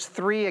beautiful. There's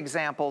 3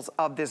 examples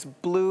of this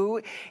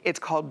blue. It's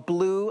called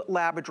blue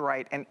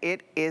labradorite, and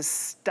it is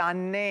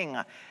stunning.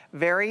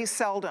 Very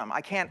seldom,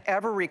 I can't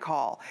ever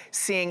recall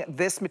seeing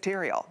this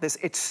material.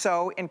 It's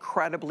so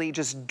incredibly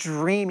just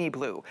dreamy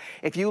blue.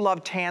 If you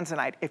love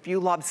tanzanite, if you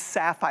love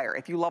sapphire,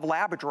 if you love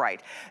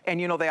labradorite,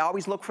 and you know, they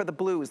always look for the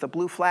blues, the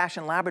blue flash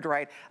and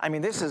labradorite. I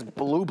mean, this is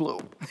blue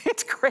blue.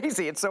 It's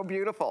crazy, it's so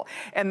beautiful.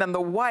 And then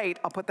the white,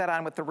 I'll put that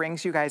on with the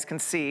rings you guys can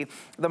see.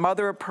 The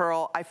mother of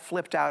pearl, I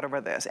flipped out over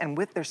this. And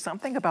there's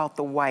something about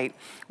the white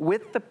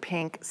with the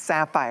pink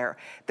sapphire.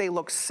 They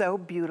look so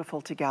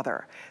beautiful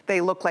together.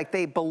 They look like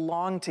they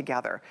belong together.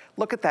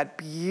 Look at that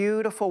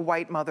beautiful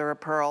white mother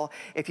of pearl.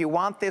 If you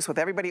want this, with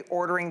everybody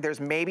ordering, there's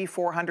maybe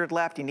 400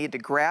 left. You need to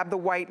grab the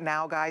white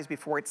now, guys,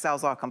 before it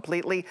sells out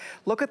completely.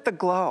 Look at the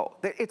glow.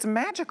 It's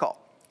magical.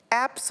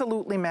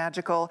 Absolutely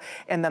magical.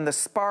 And then the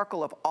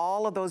sparkle of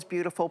all of those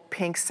beautiful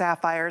pink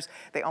sapphires.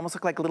 They almost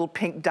look like little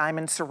pink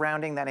diamonds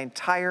surrounding that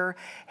entire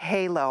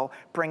halo,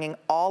 bringing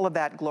all of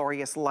that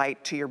glorious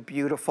light to your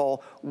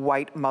beautiful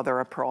white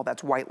mother of pearl.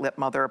 That's white lip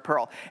mother of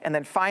pearl. And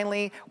then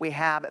finally, we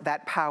have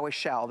that power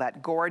shell,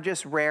 that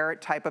gorgeous, rare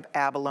type of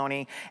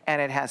abalone.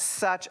 And it has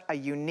such a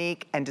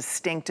unique and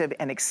distinctive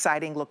and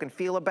exciting look and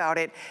feel about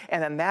it.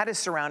 And then that is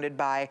surrounded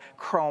by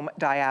chrome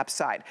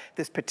diopside.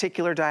 This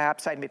particular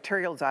diopside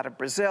material is out of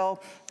Brazil.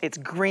 It's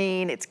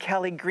green, it's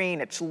Kelly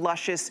green, it's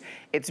luscious,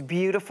 it's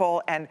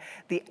beautiful, and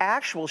the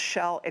actual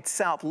shell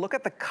itself, look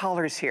at the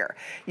colors here.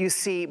 You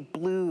see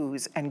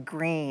blues and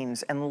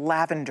greens and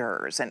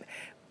lavenders and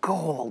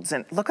golds,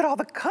 and look at all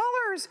the colors.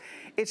 yours,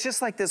 it's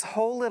just like this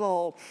whole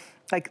little,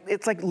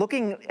 it's like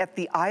looking at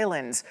the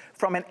islands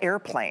from an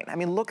airplane. I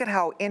mean, look at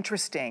how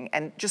interesting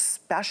and just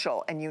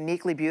special and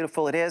uniquely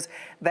beautiful it is.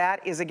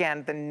 That is,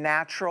 again, the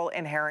natural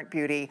inherent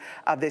beauty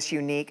of this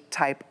unique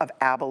type of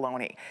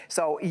abalone.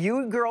 So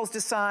you girls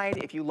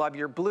decide if you love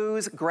your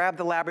blues, grab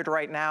the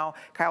labradorite now.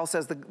 Kyle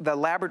says the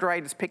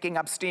labradorite is picking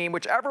up steam,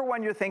 whichever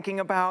one you're thinking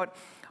about.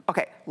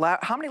 Okay,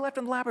 how many left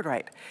in the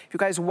labradorite? If you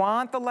guys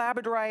want the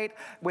labradorite,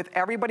 with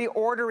everybody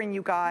ordering,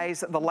 you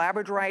guys, the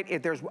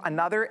labradorite, there's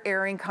another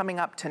airing coming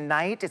up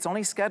tonight. It's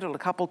only scheduled a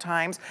couple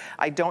times.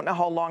 I don't know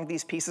how long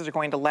these pieces are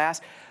going to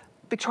last.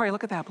 Victoria,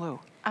 look at that blue.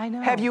 I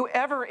know. Have you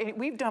ever,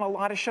 we've done a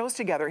lot of shows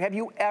together, have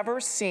you ever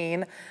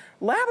seen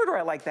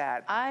labradorite like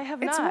that? I have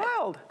not. It's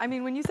wild. I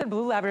mean, when you said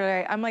blue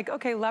labradorite, I'm like,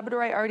 okay,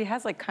 labradorite already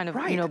has like kind of,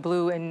 right. you know,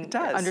 blue and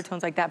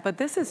undertones like that, but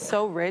this is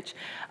so rich.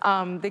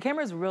 The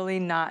camera's really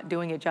not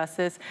doing it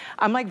justice.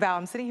 I'm like Val,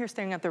 I'm sitting here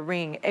staring at the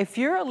ring. If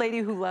you're a lady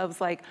who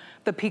loves like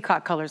the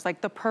peacock colors,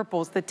 like the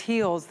purples, the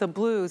teals, the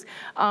blues,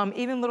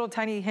 even little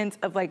tiny hints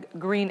of like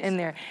green in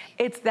there,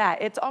 it's that.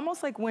 It's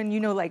almost like when, you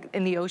know, like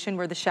in the ocean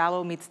where the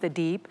shallow meets the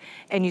deep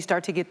and you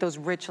start to get those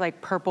rich like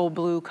purple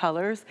blue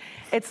colors.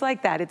 It's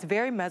like that. It's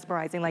very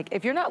mesmerizing. Like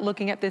if you're not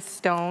looking at this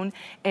stone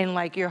and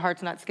like your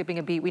heart's not skipping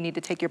a beat, we need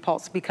to take your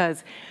pulse,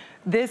 because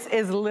this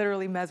is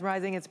literally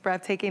mesmerizing. It's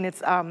breathtaking.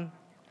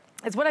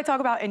 It's what I talk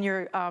about in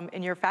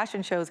your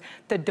fashion shows,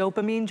 the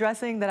dopamine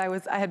dressing that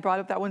I had brought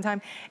up that one time.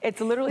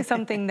 It's literally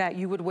something that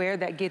you would wear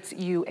that gets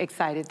you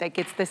excited, that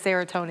gets the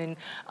serotonin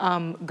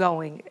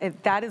going.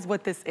 That is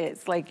what this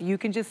is. Like, you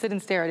can just sit and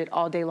stare at it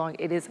all day long.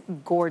 It is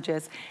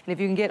gorgeous. And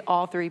if you can get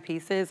all three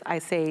pieces, I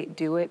say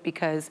do it,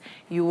 because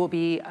you will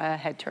be a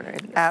head turner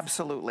in this.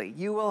 Absolutely.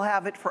 You will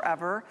have it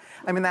forever.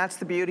 I mean, that's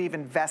the beauty of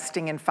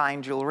investing in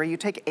fine jewelry. You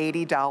take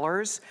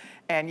 $80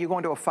 and you go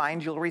into a fine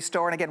jewelry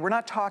store, and again, we're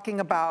not talking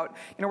about,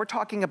 you know, we're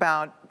talking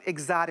about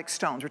exotic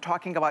stones. We're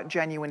talking about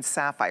genuine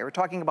sapphire. We're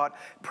talking about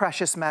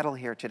precious metal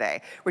here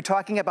today. We're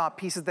talking about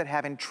pieces that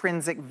have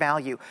intrinsic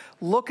value.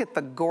 Look at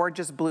the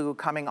gorgeous blue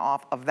coming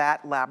off of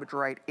that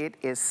labradorite. It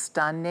is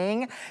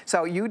stunning.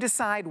 So you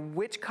decide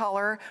which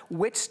color,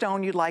 which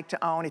stone you'd like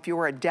to own. If you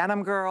were a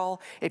denim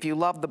girl, if you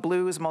love the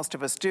blues, most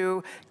of us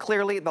do,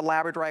 clearly the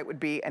labradorite would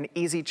be an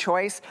easy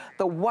choice.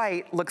 The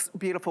white looks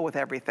beautiful with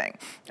everything.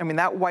 I mean,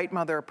 that white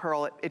mother of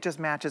pearl, it just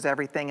matches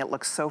everything. It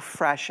looks so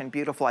fresh and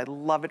beautiful. I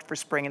love it for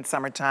spring and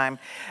summertime.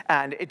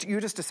 And you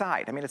just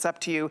decide. I mean, it's up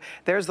to you.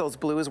 There's those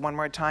blues one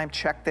more time.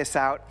 Check this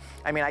out.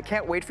 I mean, I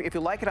can't wait for, if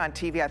you like it on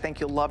TV, I think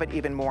you'll love it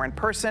even more in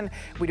person.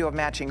 We do have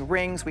matching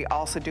rings. We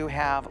also do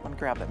have, let me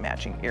grab the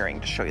matching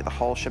earring to show you the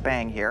whole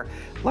shebang here.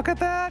 Look at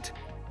that.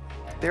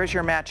 There's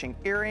your matching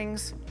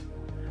earrings.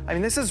 I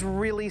mean, this is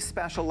really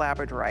special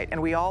labradorite, and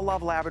we all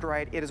love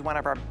labradorite. It is one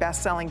of our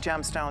best-selling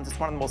gemstones. It's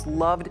one of the most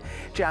loved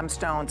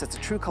gemstones. It's a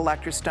true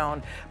collector's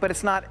stone, but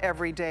it's not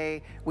every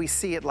day we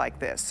see it like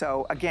this.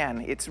 So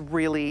again, it's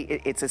really,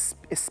 it's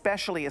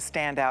especially a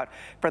standout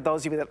for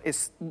those of you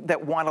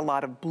that want a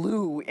lot of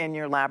blue in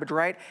your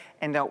labradorite,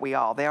 and don't we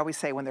all? They always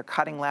say when they're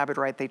cutting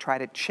labradorite, they try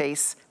to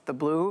chase the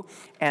blue,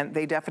 and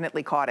they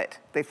definitely caught it.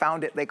 They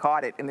found it, they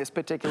caught it in this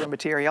particular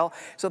material.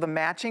 So the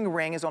matching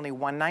ring is only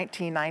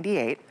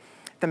 $119.98.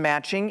 The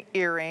matching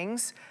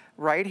earrings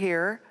right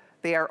here,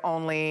 they are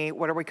only,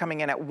 what are we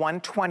coming in at,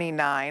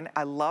 $129.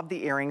 I love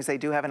the earrings. They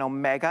do have an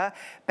omega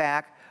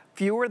back.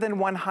 Fewer than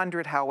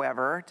 100,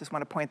 however. Just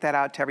want to point that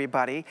out to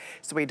everybody.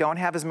 So we don't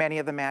have as many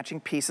of the matching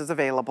pieces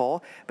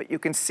available, but you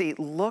can see,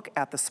 look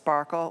at the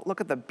sparkle, look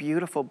at the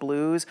beautiful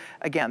blues.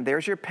 Again,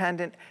 there's your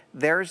pendant,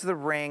 there's the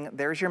ring,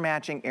 there's your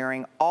matching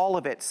earring, all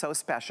of it so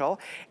special.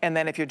 And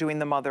then if you're doing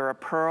the mother of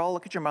pearl,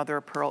 look at your mother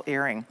of pearl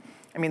earring.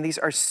 I mean, these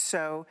are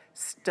so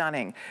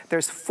stunning.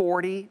 There's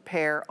 40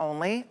 pair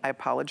only. I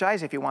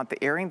apologize if you want the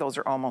earring, those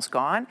are almost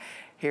gone.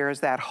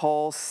 Here's that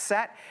whole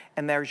set,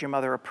 and there's your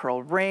mother of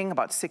pearl ring,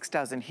 about 6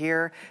 dozen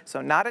here.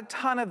 So not a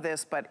ton of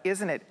this, but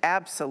isn't it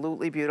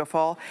absolutely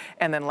beautiful?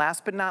 And then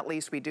last but not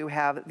least, we do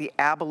have the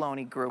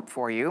abalone group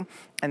for you,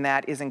 and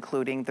that is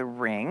including the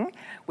ring.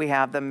 We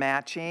have the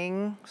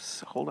matching,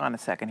 hold on a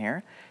second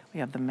here. We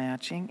have the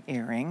matching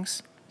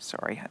earrings.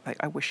 Sorry,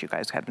 I wish you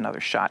guys had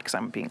another shot because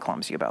I'm being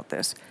clumsy about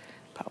this.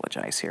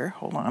 Apologize here,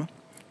 hold on.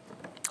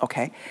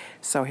 Okay,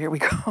 so here we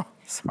go.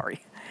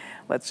 Sorry,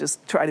 let's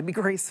just try to be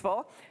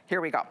graceful. Here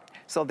we go.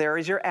 So there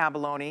is your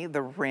abalone,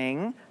 the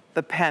ring,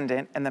 the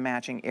pendant, and the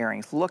matching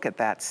earrings. Look at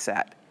that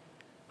set.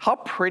 How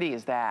pretty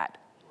is that?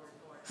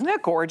 Isn't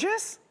that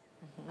gorgeous?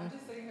 I'm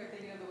just sitting here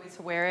thinking of the ways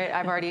to wear it.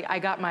 I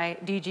got my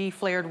DG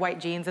flared white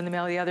jeans in the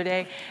mail the other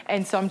day,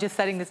 and so I'm just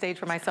setting the stage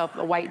for myself.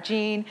 A white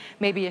jean,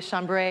 maybe a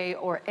chambray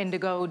or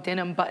indigo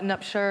denim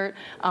button-up shirt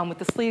with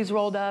the sleeves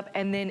rolled up,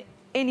 and then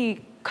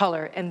any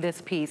color in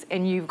this piece,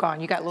 and you got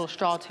a little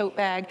straw tote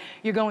bag,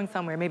 you're going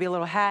somewhere, maybe a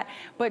little hat,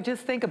 but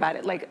just think about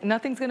it, like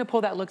nothing's gonna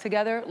pull that look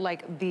together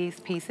like these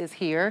pieces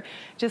here.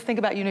 Just think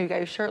about, you know, you got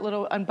your shirt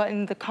little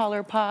unbuttoned, the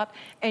collar pop,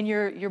 and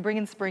you're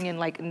bringing spring in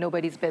like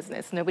nobody's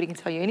business. Nobody can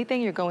tell you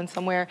anything, you're going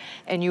somewhere,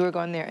 and you are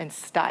going there in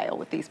style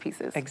with these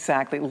pieces.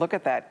 Exactly, look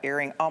at that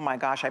earring. Oh my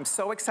gosh, I'm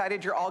so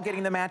excited you're all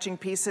getting the matching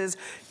pieces.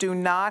 Do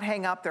not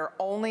hang up, there are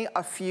only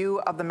a few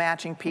of the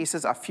matching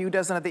pieces, a few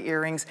dozen of the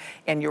earrings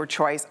in your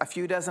choice, a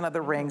few dozen of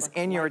the rings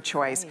in your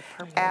choice.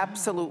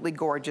 Absolutely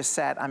gorgeous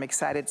set. I'm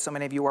excited so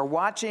many of you are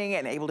watching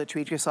and able to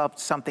treat yourself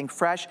to something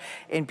fresh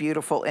and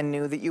beautiful and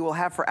new that you will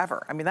have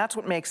forever. I mean, that's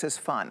what makes this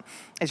fun.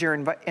 As you're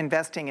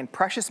investing in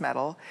precious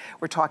metal,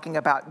 we're talking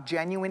about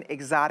genuine,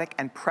 exotic,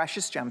 and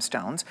precious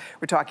gemstones.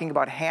 We're talking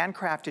about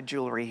handcrafted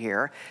jewelry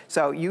here.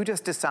 So you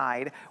just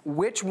decide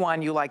which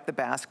one you like the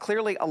best.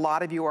 Clearly, a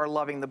lot of you are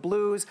loving the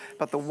blues,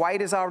 but the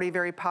white is already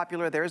very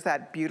popular. There's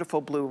that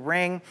beautiful blue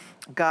ring.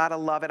 Gotta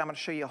love it. I'm gonna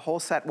show you a whole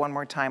set one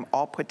more time,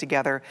 all put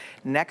together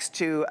next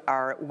to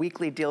our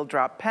weekly deal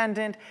drop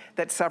pendant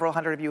that several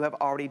hundred of you have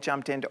already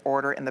jumped in to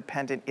order, and the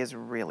pendant is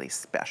really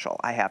special,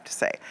 I have to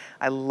say.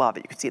 I love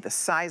it. You can see the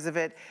size of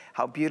it,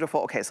 how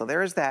beautiful. Okay, so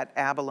there's that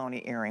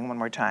abalone earring one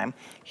more time.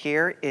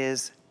 Here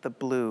is the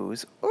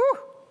blues. Ooh,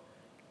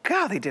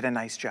 God, they did a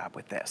nice job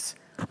with this.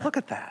 Look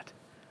at that.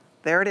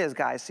 There it is,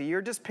 guys. So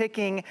you're just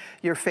picking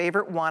your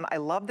favorite one. I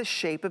love the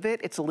shape of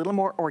it. It's a little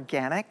more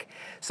organic.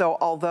 So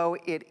although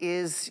it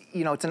is,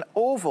 you know, it's an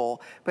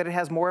oval, but it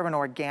has more of an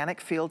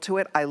organic feel to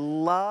it. I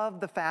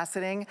love the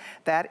faceting.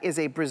 That is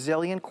a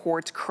Brazilian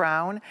quartz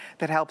crown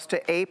that helps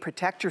to A,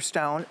 protect your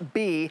stone,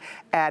 B,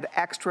 add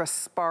extra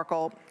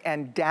sparkle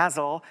and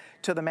dazzle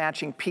to the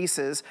matching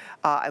pieces.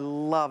 I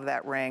love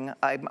that ring.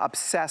 I'm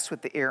obsessed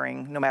with the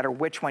earring, no matter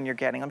which one you're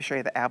getting. Let me show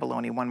you the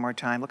abalone one more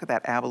time. Look at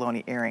that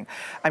abalone earring.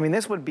 I mean,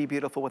 this would be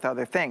beautiful with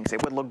other things.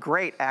 It would look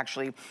great,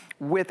 actually,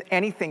 with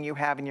anything you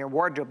have in your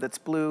wardrobe that's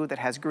blue, that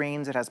has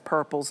greens, that has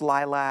purples,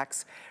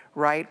 lilacs,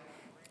 right?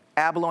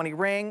 Abalone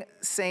ring,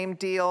 same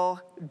deal,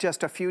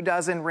 just a few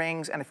dozen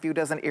rings and a few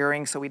dozen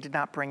earrings, so we did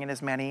not bring in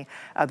as many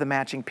of the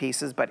matching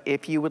pieces, but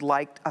if you would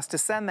like us to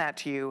send that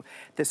to you,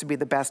 this would be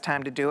the best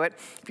time to do it.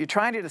 If you're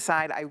trying to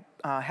decide,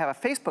 I have a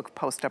Facebook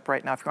post up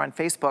right now. If you're on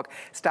Facebook,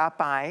 stop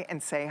by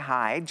and say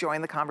hi,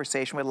 join the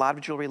conversation with a lot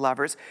of jewelry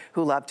lovers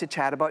who love to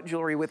chat about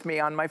jewelry with me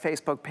on my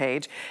Facebook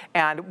page.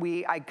 And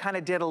I kind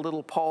of did a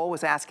little poll,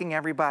 was asking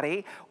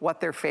everybody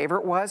what their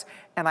favorite was,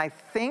 and I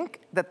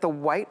think that the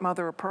white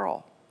mother of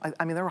pearl,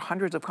 I mean, there were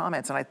hundreds of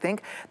comments, and I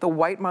think the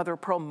white mother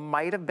of pearl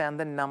might have been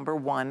the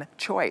 #1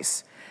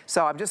 choice.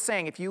 So I'm just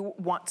saying, if you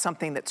want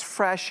something that's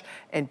fresh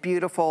and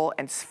beautiful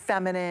and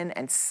feminine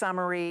and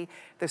summery,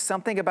 there's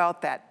something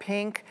about that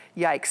pink.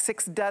 Yikes,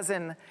 6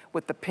 dozen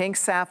with the pink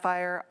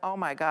sapphire. Oh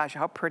my gosh,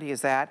 how pretty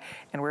is that?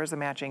 And where's the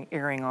matching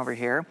earring over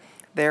here?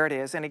 There it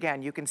is, and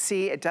again, you can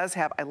see it does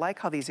have, I like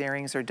how these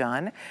earrings are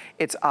done.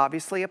 It's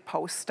obviously a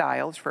post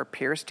style, it's for a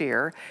pierced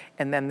ear,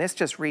 and then this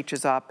just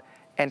reaches up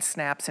and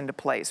snaps into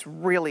place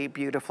really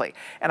beautifully.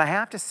 And I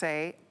have to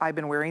say, I've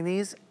been wearing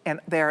these and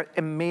they're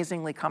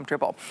amazingly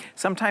comfortable.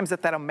 Sometimes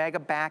if that omega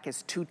back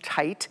is too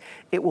tight,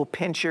 it will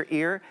pinch your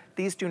ear.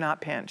 These do not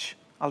pinch.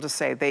 I'll just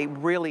say, they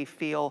really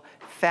feel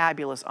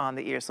fabulous on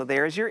the ear. So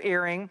there's your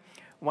earring.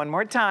 One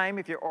more time,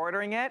 if you're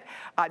ordering it,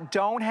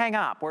 don't hang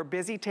up. We're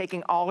busy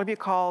taking all of your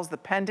calls. The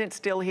pendant's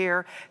still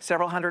here.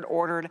 Several hundred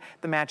ordered.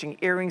 The matching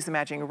earrings, the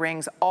matching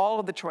rings, all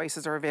of the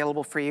choices are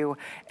available for you.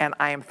 And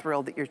I am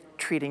thrilled that you're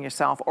treating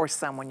yourself or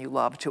someone you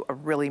love to a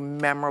really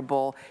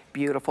memorable,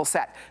 beautiful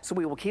set. So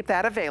we will keep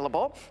that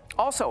available.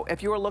 Also,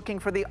 if you are looking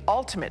for the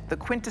ultimate, the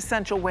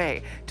quintessential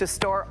way to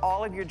store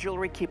all of your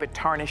jewelry, keep it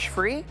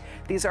tarnish-free.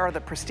 These are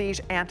the Prestige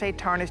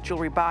Anti-Tarnish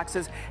Jewelry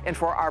Boxes. And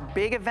for our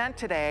big event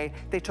today,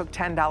 they took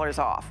 $10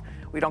 off.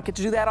 We don't get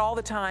to do that all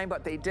the time,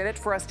 but they did it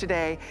for us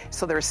today.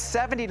 So there's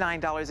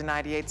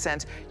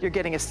 $79.98. You're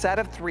getting a set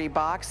of 3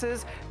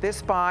 boxes.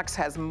 This box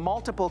has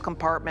multiple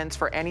compartments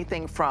for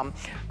anything from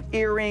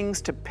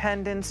earrings to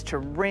pendants to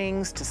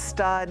rings to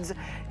studs.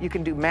 You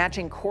can do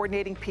matching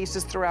coordinating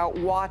pieces throughout,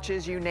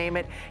 watches, you name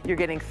it. You're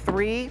getting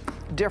 3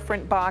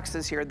 different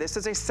boxes here. This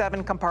is a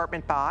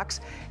 7-compartment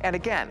box. And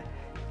again,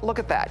 look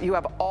at that. You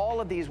have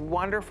all of these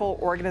wonderful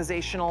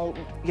organizational,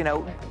 you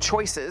know,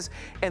 choices,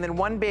 and then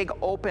one big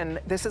open,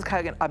 this is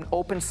kind of an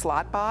open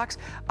slot box.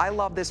 I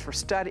love this for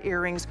stud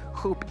earrings,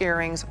 hoop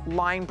earrings,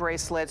 line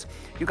bracelets.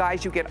 You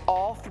guys, you get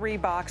all 3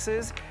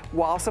 boxes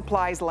while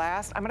supplies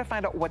last. I'm gonna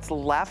find out what's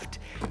left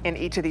in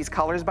each of these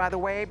colors, by the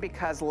way,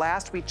 because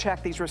last we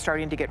checked, these were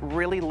starting to get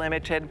really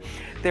limited.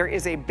 There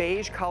is a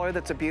beige color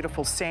that's a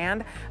beautiful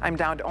sand. I'm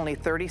down to only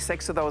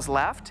 36 of those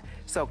left,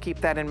 so keep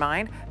that in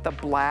mind. The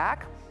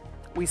black,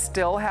 we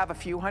still have a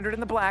few hundred in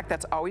the black.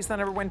 That's always the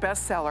 #1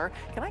 bestseller.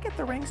 Can I get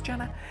the rings,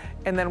 Jenna?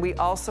 And then we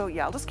also,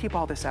 yeah, I'll just keep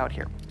all this out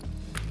here.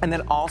 And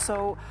then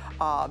also,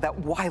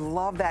 I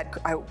love that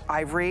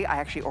ivory. I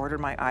actually ordered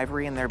my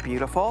ivory and they're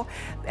beautiful.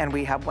 And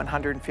we have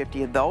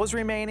 150 of those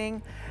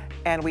remaining.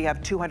 And we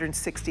have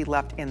 260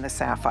 left in the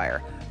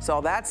sapphire.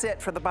 So that's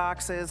it for the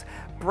boxes.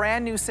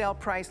 Brand new sale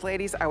price,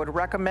 ladies. I would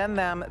recommend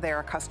them.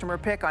 They're a customer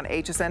pick on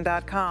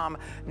hsn.com.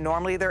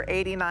 Normally they're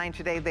 $89.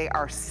 Today they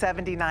are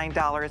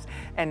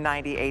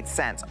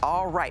 $79.98.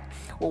 All right.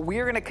 Well,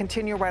 we're going to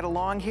continue right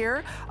along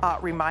here,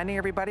 reminding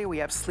everybody we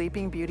have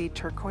Sleeping Beauty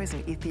Turquoise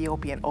and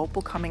Ethiopian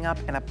Opal coming up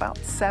in about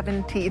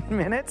 17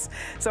 minutes.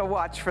 So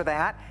watch for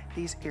that.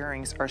 These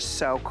earrings are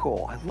so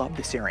cool. I love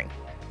this earring.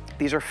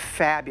 These are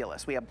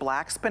fabulous. We have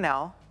black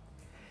spinel.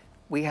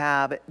 We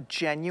have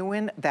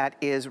genuine, that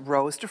is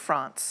Rose de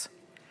France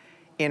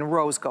in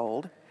rose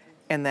gold.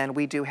 And then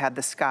we do have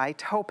the sky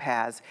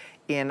topaz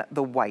in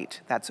the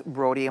white. That's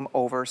rhodium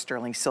over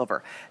sterling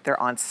silver. They're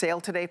on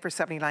sale today for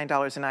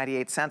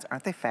 $79.98.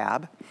 Aren't they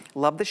fab?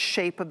 Love the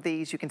shape of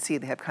these. You can see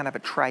they have kind of a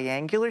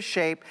triangular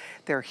shape.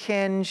 They're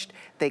hinged.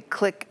 They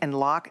click and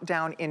lock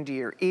down into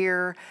your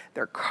ear.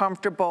 They're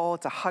comfortable.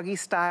 It's a huggy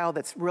style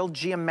that's real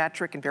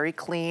geometric and very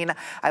clean.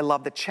 I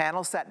love the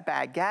channel set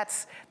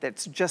baguettes.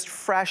 That's just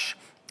fresh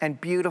and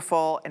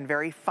beautiful and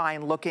very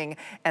fine looking,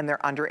 and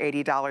they're under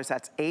 $80.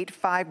 That's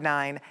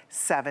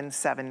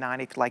 $859,779.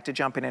 If you'd like to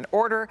jump in and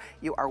order,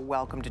 you are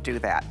welcome to do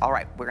that. All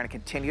right, we're gonna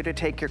continue to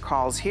take your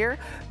calls here,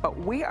 but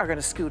we are gonna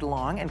scoot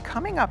along, and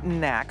coming up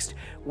next,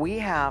 we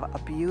have a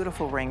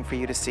beautiful ring for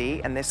you to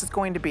see, and this is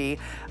going to be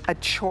a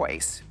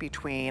choice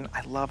between, I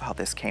love how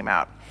this came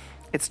out.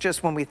 It's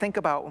just when we think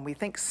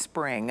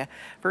spring,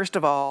 first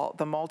of all,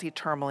 the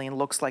multi-tourmaline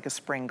looks like a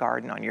spring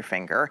garden on your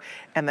finger.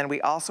 And then we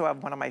also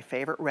have one of my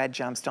favorite red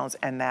gemstones,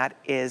 and that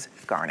is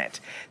garnet.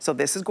 So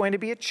this is going to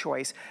be a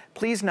choice.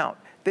 Please note,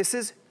 this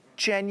is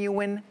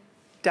genuine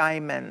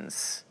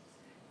diamonds.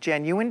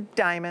 Genuine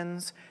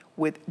diamonds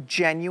with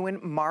genuine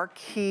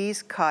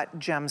marquise cut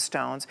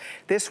gemstones.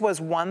 This was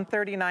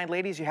 $139.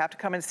 Ladies, you have to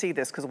come and see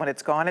this because when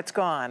it's gone, it's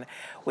gone.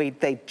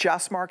 They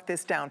just marked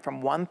this down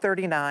from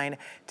 $139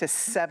 to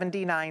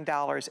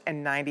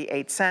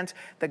 $79.98.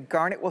 The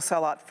garnet will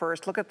sell out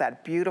first. Look at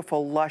that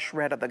beautiful lush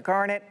red of the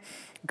garnet.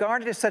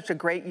 Garnet is such a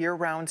great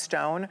year-round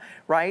stone,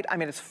 right? I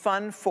mean, it's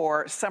fun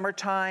for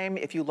summertime.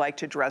 If you like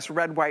to dress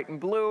red, white, and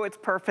blue, it's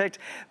perfect.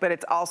 But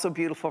it's also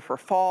beautiful for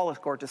fall. It's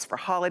gorgeous for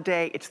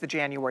holiday. It's the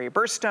January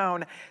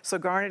birthstone. So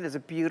garnet is a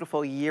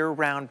beautiful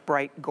year-round,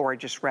 bright,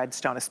 gorgeous red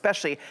stone,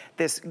 especially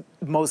this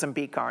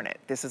Mozambique garnet.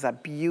 This is a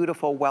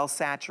beautiful,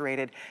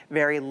 well-saturated,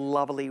 very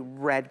lovely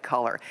red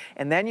color.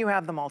 And then you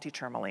have the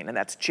multi-tourmaline, and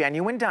that's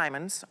genuine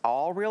diamonds,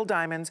 all real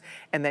diamonds.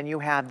 And then you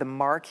have the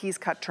marquise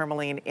cut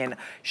tourmaline in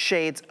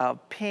shades of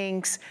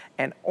pinks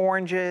and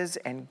oranges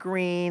and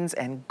greens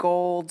and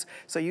golds.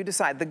 So you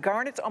decide. The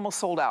garnet's almost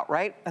sold out,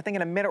 right? I think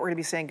in a minute we're gonna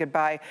be saying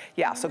goodbye.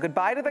 Yeah, so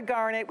goodbye to the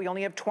garnet. We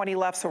only have 20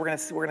 left, so we're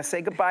gonna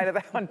say goodbye to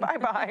that one.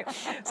 Bye-bye.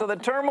 So the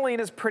tourmaline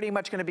is pretty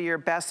much gonna be your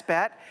best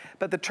bet.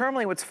 But the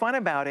tourmaline, what's fun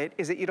about it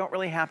is that you don't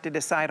really have to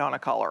decide on a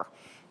color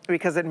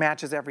because it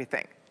matches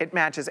everything. It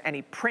matches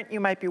any print you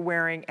might be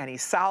wearing, any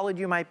solid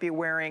you might be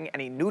wearing,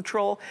 any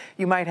neutral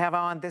you might have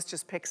on. This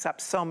just picks up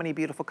so many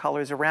beautiful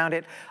colors around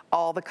it,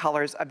 all the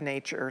colors of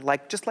nature,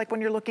 just like when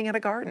you're looking at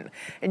a garden.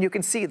 And you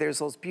can see there's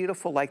those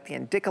beautiful, like the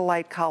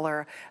indicolite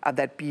color,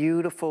 that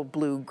beautiful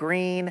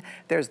blue-green.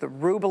 There's the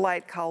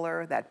rubellite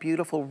color, that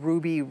beautiful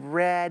ruby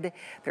red.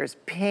 There's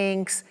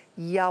pinks,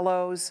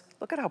 yellows.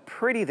 Look at how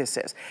pretty this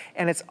is.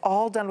 And it's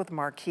all done with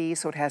marquise,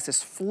 so it has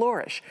this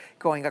flourish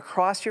going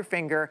across your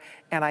finger.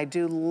 And I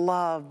do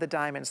love the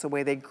diamonds, the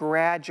way they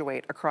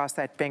graduate across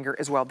that finger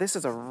as well. This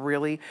is a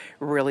really,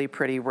 really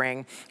pretty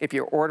ring. If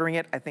you're ordering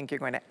it, I think you're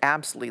going to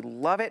absolutely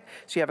love it.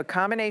 So you have a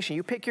combination.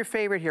 You pick your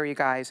favorite here, you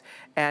guys,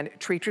 and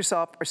treat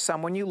yourself or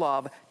someone you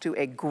love to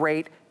a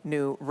great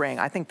new ring.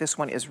 I think this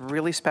one is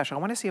really special.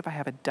 I want to see if I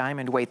have a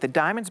diamond weight. The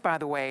diamonds, by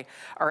the way,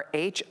 are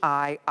HI,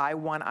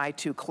 I1,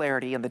 I2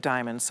 clarity in the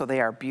diamonds. So they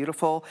are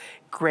beautiful,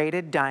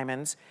 graded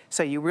diamonds.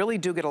 So you really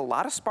do get a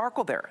lot of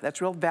sparkle there.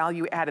 That's real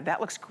value added. That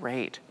looks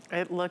great.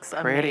 It looks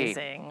Pretty.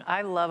 amazing.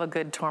 I love a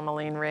good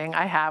tourmaline ring.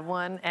 I have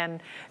one,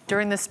 and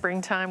during the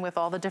springtime with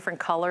all the different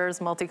colors,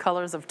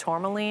 multicolors of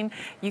tourmaline,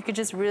 you could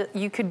just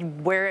you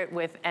could wear it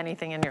with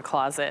anything in your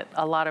closet.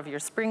 A lot of your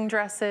spring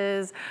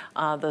dresses,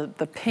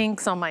 the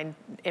pinks on my,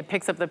 it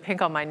picks up the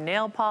pink on my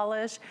nail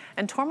polish,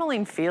 and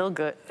tourmaline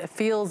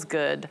feels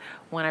good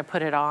when I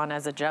put it on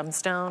as a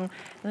gemstone,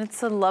 and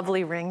it's a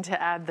lovely ring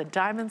to add the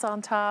diamonds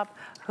on top.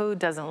 Who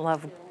doesn't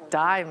love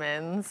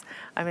diamonds?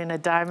 I mean, a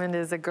diamond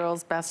is a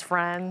girl's best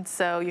friend.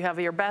 So you have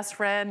your best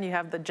friend, you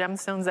have the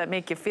gemstones that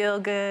make you feel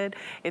good.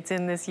 It's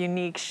in this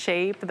unique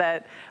shape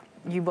that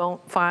you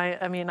won't find,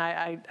 I mean,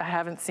 I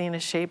haven't seen a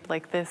shape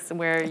like this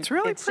where it's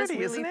really it's pretty,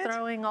 just really isn't it?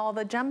 throwing all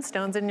the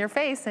gemstones in your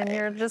face and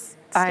you're just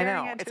staring I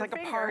know, at it's your like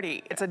finger. a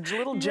party. It's a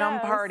little gem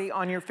party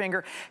on your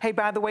finger. Hey,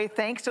 by the way,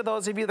 thanks to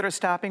those of you that are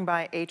stopping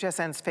by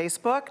HSN's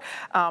Facebook.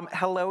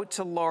 Hello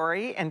to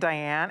Lori and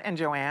Diane and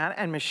Joanne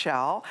and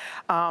Michelle.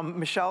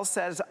 Michelle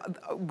says,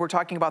 we're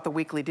talking about the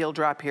weekly deal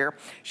drop here.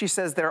 She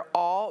says they're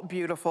all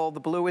beautiful. The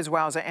blue is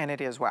wowza, and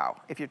it is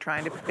wow. If you're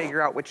trying to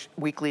figure out which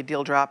weekly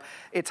deal drop,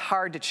 it's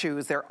hard to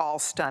choose. They're all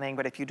stunning,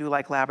 but if you do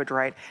like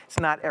labradorite, it's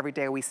not every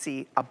day we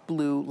see a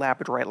blue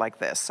labradorite like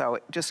this. So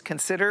just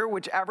consider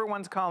whichever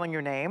one's calling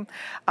your name.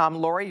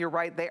 Lori, you're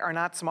right, they are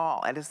not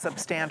small. It is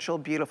substantial,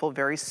 beautiful,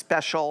 very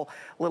special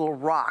little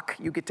rock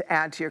you get to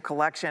add to your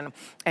collection,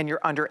 and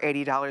you're under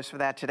 $80 for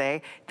that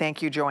today.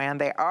 Thank you, Joanne.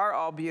 They are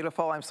all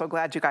beautiful. I'm so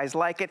glad you guys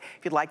like it.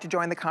 If you'd like to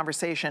join the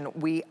conversation,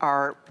 we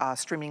are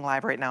streaming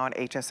live right now on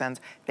HSN's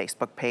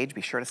Facebook page.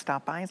 Be sure to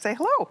stop by and say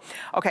hello.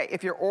 Okay,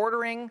 if you're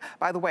ordering,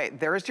 by the way,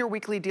 there's your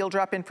weekly deal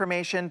drop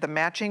information. The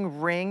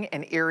matching ring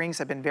and earrings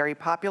have been very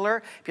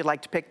popular. If you'd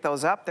like to pick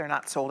those up, they're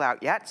not sold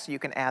out yet, so you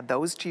can add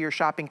those to your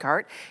shopping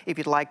cart. If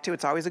you'd like to,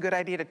 it's always a good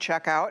idea to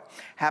check out.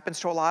 Happens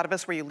to a lot of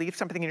us where you leave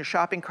something in your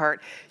shopping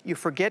cart, you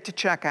forget to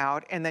check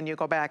out, and then you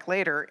go back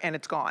later and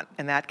it's gone.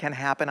 And that can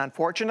happen,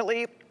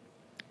 unfortunately.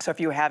 So if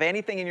you have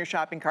anything in your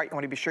shopping cart, you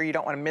want to be sure you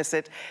don't want to miss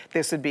it,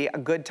 this would be a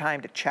good time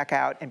to check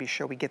out and be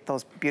sure we get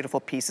those beautiful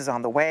pieces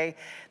on the way.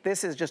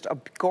 This is just a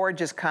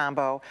gorgeous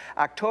combo.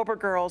 October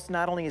girls,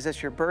 not only is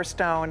this your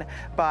birthstone,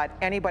 but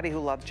anybody who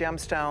loves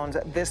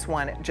gemstones, this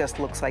one just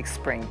looks like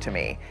spring to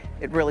me.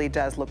 It really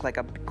does look like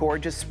a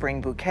gorgeous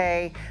spring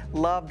bouquet.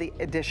 Love the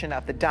addition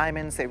of the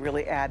diamonds. They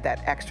really add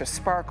that extra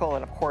sparkle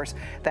and of course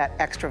that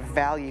extra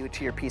value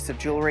to your piece of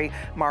jewelry.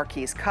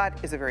 Marquise cut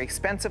is a very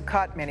expensive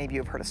cut. Many of you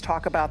have heard us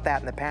talk about that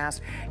in the past.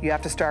 You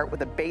have to start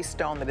with a base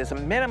stone that is a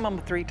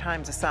minimum 3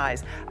 times the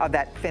size of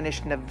that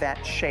finished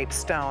Navette shaped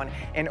stone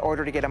in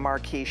order to get a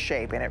marquise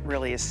shape, and it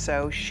really is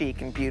so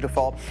chic and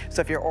beautiful.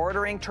 So if you're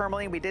ordering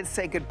tourmaline, we did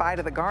say goodbye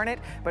to the garnet,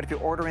 but if you're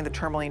ordering the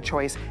tourmaline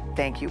choice,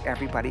 thank you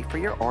everybody for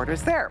your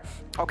orders there.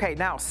 Okay,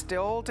 now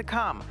still to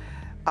come.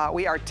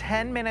 We are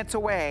 10 minutes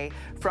away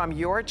from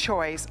your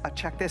choice.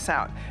 Check this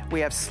out. We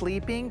have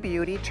Sleeping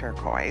Beauty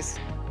Turquoise.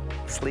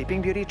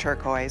 Sleeping Beauty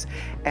Turquoise,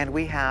 and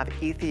we have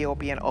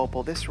Ethiopian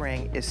Opal. This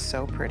ring is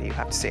so pretty, you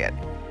have to see it.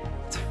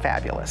 It's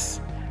fabulous.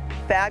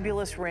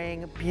 Fabulous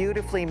ring,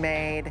 beautifully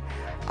made.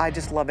 I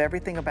just love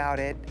everything about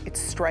it. It's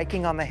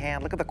striking on the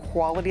hand. Look at the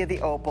quality of the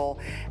opal.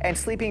 And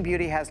Sleeping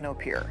Beauty has no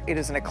peer. It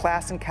is in a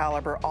class and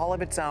caliber all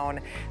of its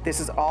own. This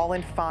is all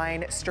in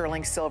fine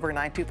sterling silver,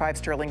 925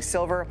 sterling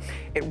silver.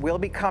 It will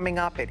be coming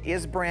up. It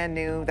is brand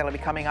new. That'll be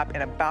coming up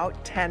in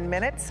about 10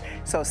 minutes.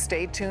 So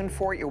stay tuned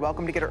for it. You're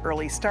welcome to get an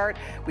early start.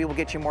 We will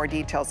get you more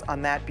details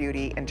on that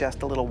beauty in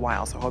just a little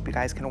while. So I hope you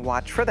guys can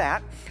watch for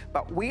that.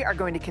 But we are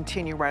going to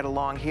continue right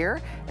along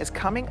here. As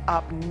coming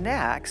up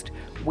next,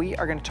 we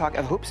are going to talk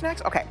hoops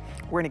next. Okay,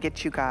 we're going to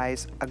get you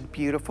guys a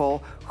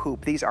beautiful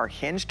hoop. These are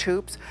hinged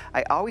hoops.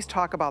 I always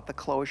talk about the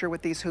closure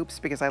with these hoops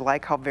because I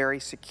like how very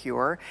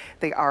secure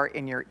they are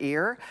in your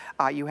ear.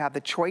 You have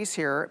the choice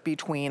here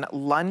between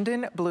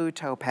London Blue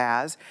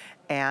Topaz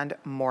and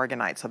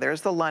Morganite. So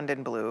there's the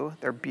London Blue.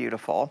 They're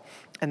beautiful.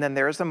 And then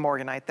there's the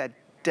Morganite, that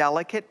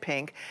delicate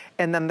pink,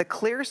 and then the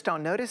clear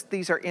stone. Notice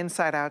these are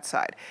inside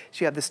outside.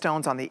 So you have the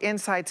stones on the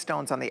inside,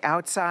 stones on the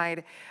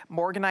outside.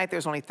 Morganite,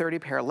 there's only 30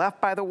 pair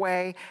left, by the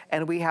way,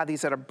 and we have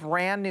these at a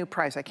brand new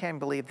price. I can't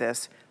believe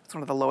this. It's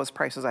one of the lowest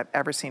prices I've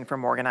ever seen for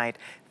Morganite,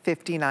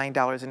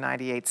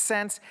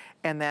 $59.98.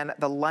 And then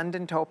the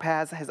London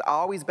Topaz has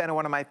always been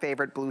one of my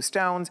favorite blue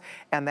stones,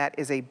 and that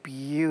is a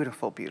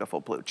beautiful, beautiful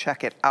blue.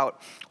 Check it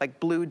out, like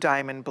blue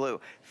diamond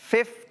blue.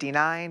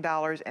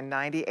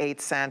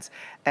 $59.98,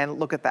 and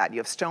look at that. You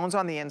have stones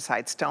on the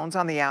inside, stones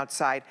on the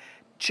outside,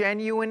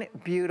 genuine,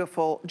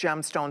 beautiful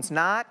gemstones,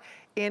 not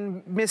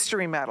in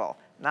mystery metal,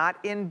 not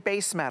in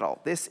base metal.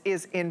 This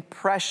is in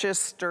precious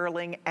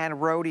sterling and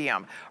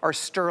rhodium, or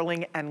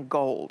sterling and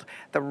gold.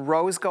 The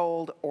rose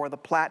gold or the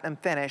platinum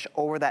finish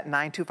over that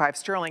 925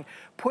 sterling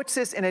puts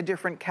this in a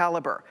different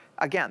caliber.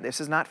 Again,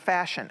 this is not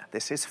fashion.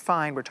 This is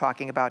fine we're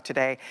talking about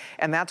today.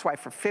 And that's why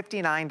for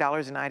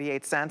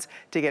 $59.98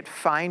 to get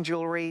fine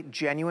jewelry,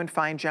 genuine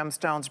fine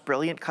gemstones,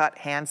 brilliant cut,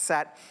 hand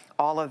set,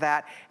 all of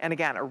that. And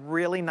again, a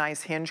really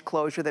nice hinge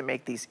closure that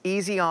make these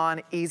easy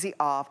on, easy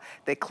off.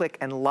 They click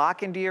and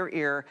lock into your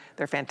ear.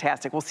 They're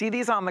fantastic. We'll see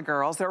these on the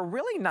girls. They're a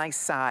really nice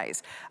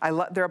size.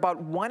 They're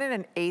about 1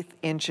 1/8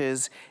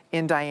 inches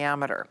in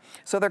diameter.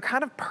 So they're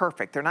kind of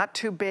perfect. They're not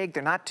too big,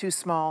 they're not too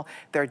small.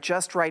 They're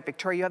just right.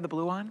 Victoria, you have the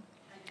blue on?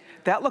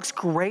 That looks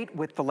great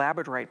with the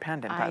labradorite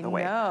pendant, by the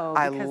way.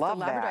 I know, because love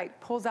the that. labradorite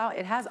pulls out,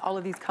 it has all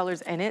of these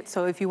colors in it,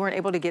 so if you weren't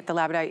able to get the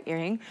labradorite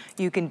earring,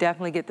 you can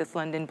definitely get this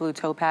London blue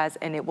topaz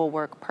and it will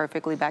work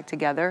perfectly back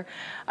together.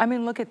 I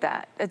mean, look at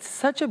that. It's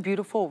such a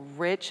beautiful,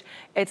 rich,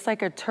 it's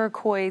like a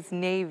turquoise,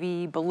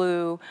 navy,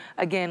 blue,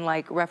 again,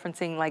 like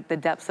referencing like the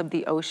depths of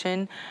the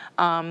ocean.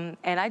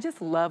 And I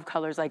just love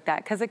colors like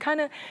that because it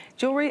kind of,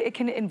 jewelry, it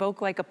can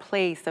invoke like a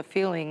place, a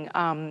feeling,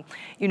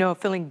 you know,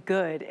 feeling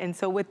good. And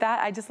so with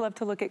that, I just love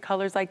to look at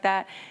colors like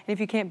that. And if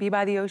you can't be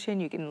by the ocean,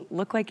 you can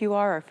look like you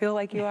are or feel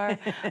like you are.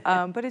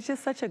 But it's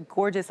just such a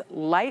gorgeous,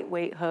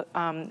 lightweight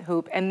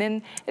hoop. And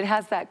then it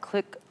has that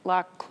click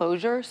lock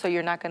closure, so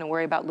you're not going to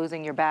worry about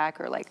losing your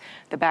back or like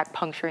the back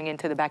puncturing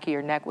into the back of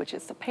your neck, which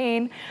is the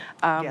pain.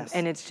 Yes.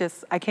 And it's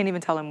just, I can't even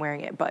tell I'm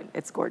wearing it, but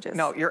it's gorgeous.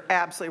 No, you're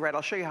absolutely right.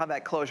 I'll show you how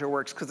that closure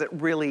works because it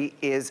really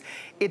is,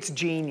 it's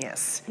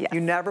genius. Yes.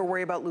 You never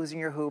worry about losing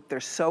your hoop. They're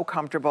so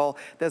comfortable.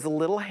 There's a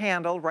little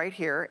handle right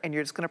here and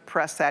you're just going to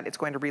press that. It's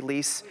going to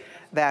release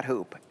that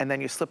hoop. And then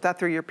you slip that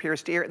through your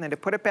pierced ear, and then to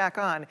put it back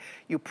on,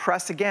 you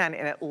press again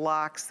and it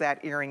locks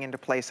that earring into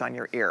place on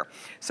your ear.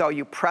 So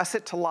you press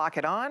it to lock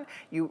it on,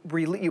 you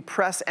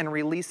press and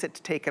release it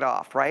to take it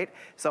off, right?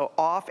 So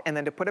off, and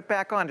then to put it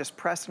back on, just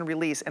press and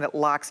release and it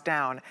locks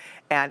down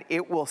and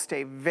it will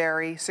stay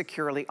very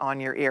securely on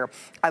your ear.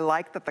 I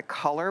like that the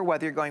color,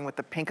 whether you're going with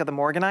the pink of the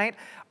morganite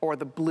or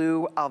the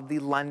blue of the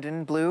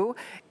London blue,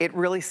 it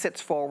really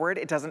sits forward.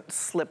 It doesn't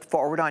slip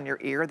forward on your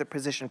ear. They're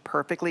positioned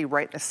perfectly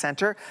right in the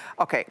center.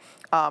 Okay,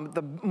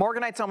 the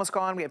morganite's almost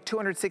gone. We have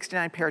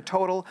 269 pair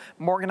total.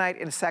 Morganite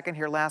in a second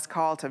here, last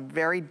call. It's a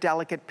very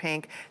delicate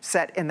pink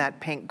set in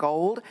that pink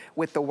gold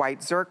with the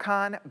white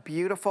zircon,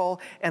 beautiful.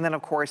 And then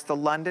of course the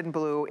London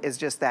blue is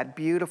just that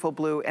beautiful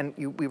blue. And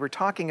we were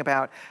talking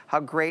about how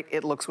great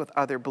it looks with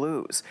other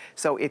blues.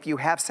 So if you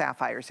have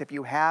sapphires, if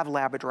you have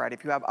labradorite,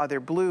 if you have other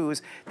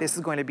blues, this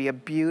is going to be a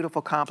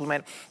beautiful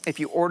complement. If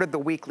you ordered the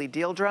weekly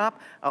deal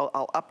drop,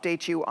 I'll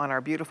update you on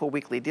our beautiful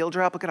weekly deal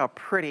drop. Look at how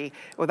pretty,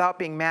 without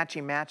being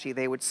matchy-matchy,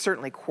 they would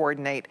certainly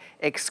coordinate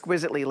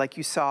exquisitely like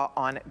you saw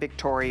on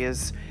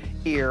Victoria's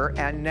ear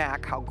and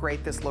neck, how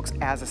great this looks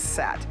as a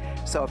set.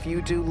 So if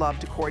you do love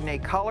to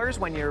coordinate colors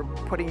when you're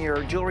putting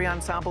your jewelry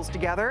ensembles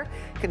together,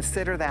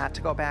 consider that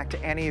to go back to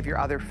any of your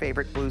other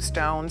favorite blue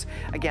stones.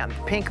 Again,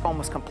 pink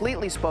almost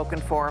completely spoken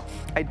for.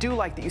 I do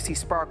like that you see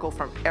sparkle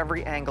from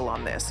every angle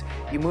on this.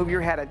 You move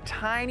your head a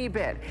tiny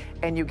bit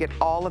and you get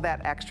all of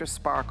that extra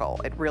sparkle.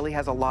 It really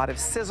has a lot of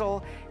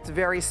sizzle. It's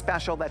very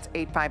special. That's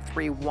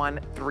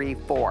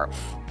 853134.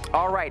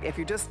 All right, if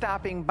you're just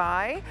stopping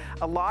by,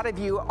 a lot of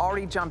you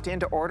already jumped in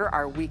to order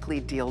our weekly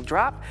deal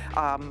drop.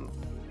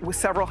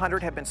 Several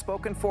hundred have been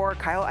spoken for.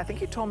 Kyle, I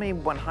think you told me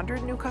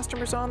 100 new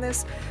customers on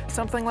this,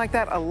 something like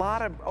that. A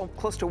lot of,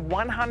 close to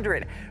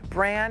 100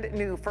 brand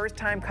new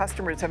first-time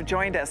customers have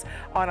joined us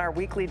on our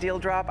weekly deal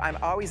drop. I'm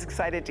always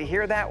excited to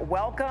hear that.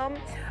 Welcome.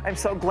 I'm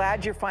so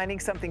glad you're finding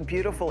something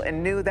beautiful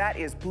and new. That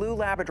is blue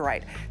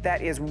labradorite.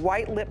 That is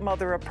white lip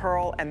mother of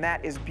pearl, and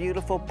that is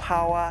beautiful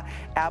Paua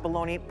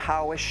abalone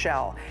Paua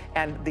shell.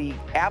 And the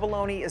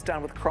abalone is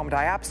done with chrome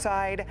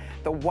dioxide.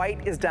 The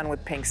white is done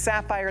with pink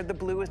sapphire. The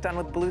blue is done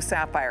with blue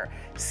sapphire.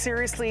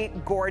 Seriously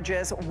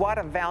gorgeous. What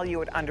a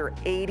value at under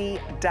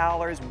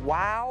 $80.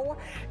 Wow.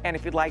 And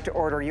if you'd like to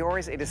order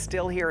yours, it is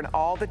still here in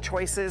all the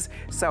choices.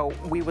 So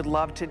we would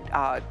love to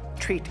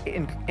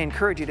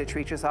encourage you to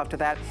treat yourself to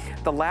that.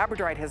 The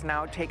labradorite has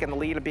now taken the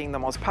lead of being the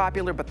most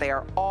popular, but they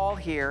are all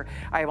here.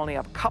 I only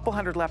have a couple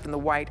hundred left in the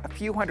white, a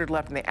few hundred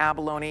left in the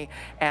abalone,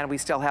 and we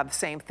still have the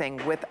same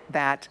thing with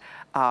that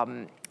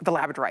the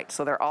labradorite.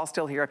 So they're all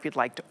still here if you'd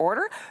like to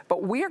order.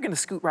 But we are going to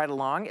scoot right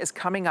along. Is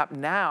coming up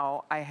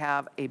now, I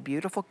have a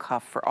beautiful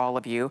cuff for all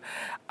of you.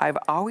 I've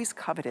always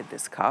coveted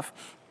this cuff.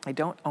 I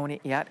don't own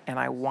it yet, and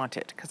I want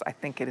it because I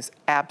think it is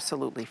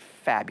absolutely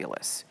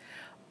fabulous.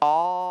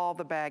 All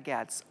the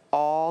baguettes,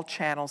 all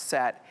channel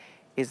set.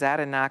 Is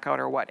that a knockout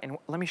or what? And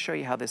let me show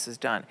you how this is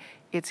done.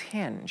 It's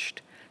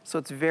hinged. So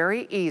it's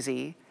very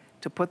easy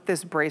to put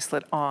this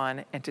bracelet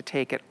on and to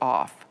take it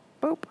off.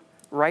 Boop.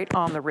 Right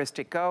on the wrist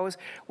it goes.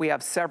 We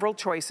have several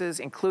choices,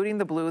 including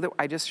the blue that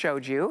I just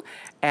showed you,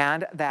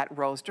 and that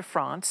Rose de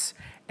France.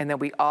 And then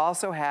we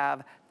also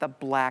have the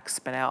black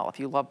spinel.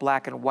 If you love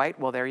black and white,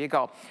 well, there you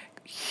go.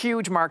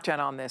 Huge markdown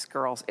on this,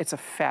 girls. It's a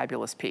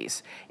fabulous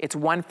piece. It's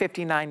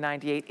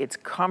 $159.98. It's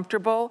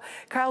comfortable.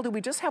 Kyle, do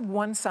we just have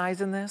one size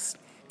in this?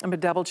 I'm gonna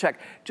double check.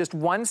 Just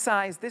one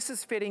size. This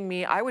is fitting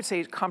me. I would say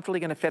it's comfortably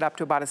gonna fit up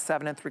to about a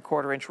 7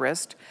 3/4 inch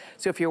wrist.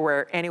 So if you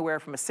wear anywhere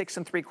from a 6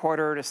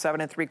 3/4 to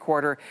 7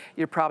 3/4,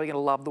 you're probably gonna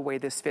love the way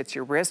this fits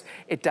your wrist.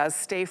 It does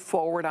stay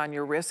forward on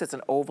your wrist. It's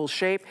an oval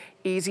shape.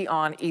 Easy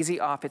on, easy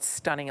off. It's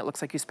stunning. It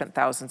looks like you spent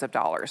thousands of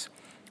dollars.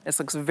 This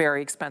looks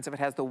very expensive. It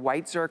has the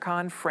white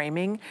zircon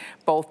framing,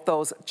 both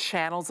those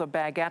channels of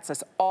baguettes.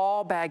 That's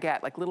all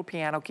baguette, like little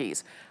piano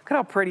keys. Look at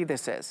how pretty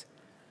this is.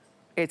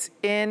 It's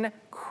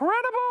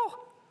incredible.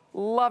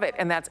 Love it.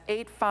 And that's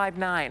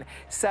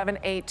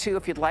 859-782.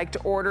 If you'd like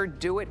to order,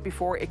 do it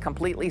before it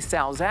completely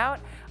sells out.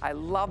 I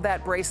love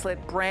that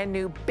bracelet. Brand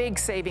new, big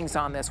savings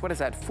on this. What is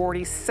that?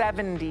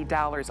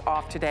 $70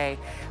 off today.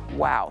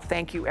 Wow.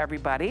 Thank you,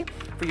 everybody,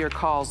 for your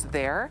calls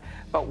there.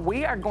 But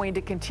we are going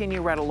to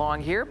continue right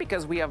along here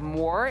because we have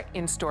more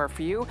in store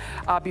for you.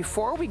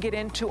 Before we get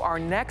into our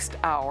next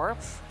hour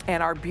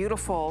and our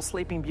beautiful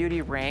Sleeping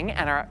Beauty ring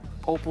and our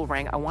opal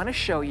ring, I want to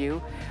show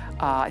you,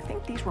 I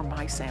think these were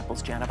my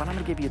samples, Jenna, but I'm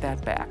going to give you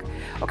that back.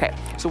 Okay,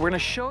 so we're going to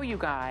show you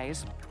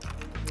guys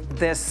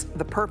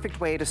the perfect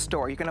way to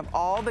store. You can have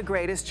all the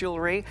greatest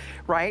jewelry,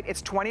 right?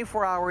 It's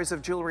 24 hours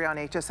of jewelry on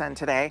HSN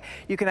today.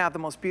 You can have the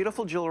most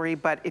beautiful jewelry,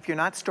 but if you're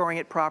not storing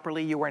it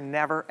properly, you are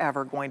never,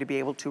 ever going to be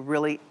able to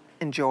really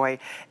enjoy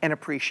and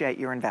appreciate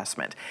your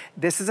investment.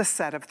 This is a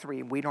set of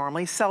 3. We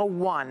normally sell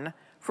 1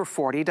 for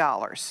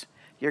 $40.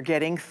 You're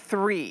getting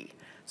 3.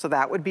 So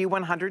that would be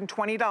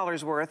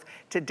 $120 worth.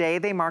 Today,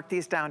 they marked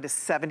these down to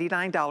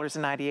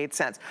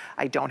 $79.98.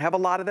 I don't have a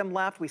lot of them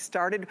left. We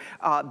started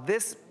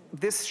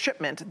this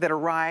shipment that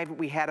arrived,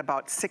 we had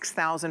about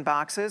 6,000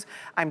 boxes.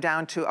 I'm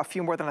down to a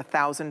few more than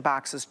 1,000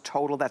 boxes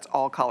total. That's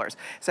all colors.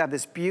 So I have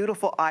this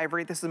beautiful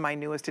ivory. This is my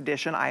newest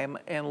edition. I am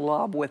in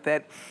love with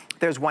it.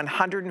 There's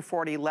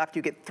 140 left.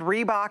 You get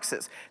 3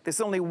 boxes. This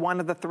is only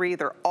one of the 3.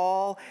 They're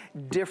all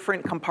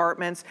different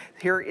compartments.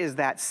 Here is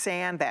that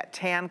sand, that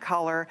tan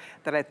color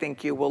that I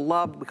think you will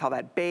love. We call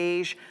that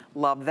beige.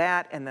 Love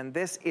that. And then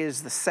this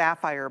is the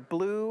sapphire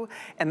blue.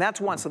 And that's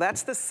 1. So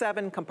that's the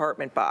 7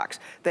 compartment box.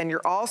 Then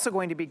you're also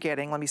going to be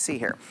getting, let me see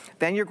here.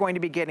 Then you're going to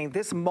be getting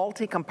this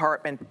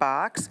multi-compartment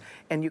box.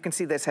 And you can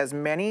see this has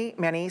many,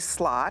 many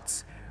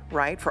slots,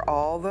 right, for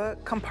all the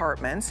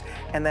compartments,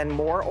 and then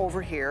more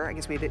over here. I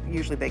guess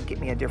usually they get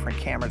me a different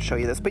camera to show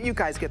you this, but you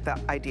guys get the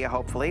idea,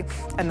 hopefully.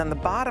 And then the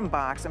bottom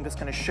box, I'm just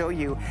gonna show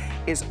you,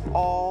 is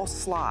all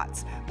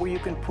slots where you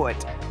can put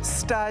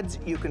studs,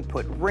 you can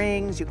put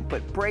rings, you can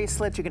put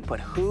bracelets, you can put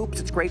hoops.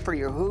 It's great for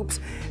your hoops.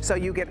 So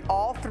you get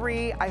all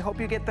 3. I hope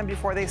you get them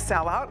before they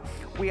sell out.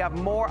 We have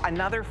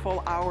another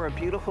full hour of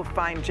beautiful,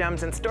 fine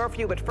gems in store for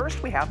you, but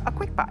first we have a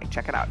quick buy.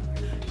 Check it out.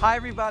 Hi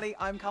everybody,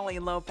 I'm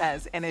Colleen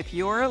Lopez, and if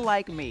you're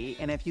like me,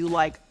 and if you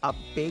like a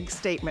big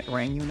statement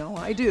ring, you know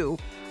I do,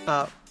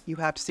 you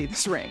have to see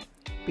this ring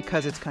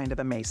because it's kind of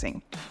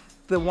amazing.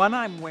 The one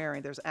I'm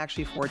wearing, there's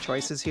actually 4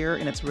 choices here,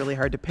 and it's really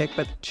hard to pick,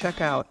 but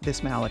check out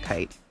this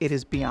malachite. It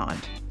is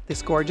beyond.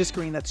 This gorgeous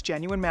green, that's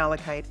genuine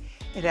malachite.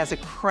 It has a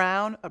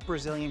crown of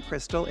Brazilian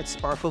crystal. It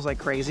sparkles like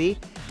crazy.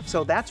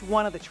 So that's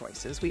one of the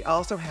choices. We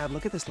also have,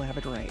 look at this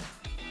labradorite.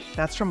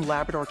 That's from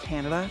Labrador,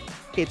 Canada.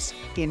 It's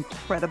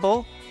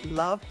incredible.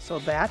 Love. So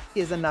that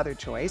is another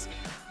choice.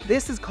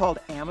 This is called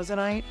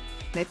Amazonite,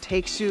 and it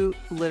takes you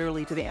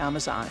literally to the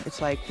Amazon.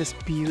 It's like this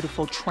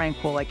beautiful,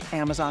 tranquil, like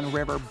Amazon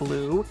River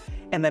blue.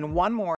 And then one more.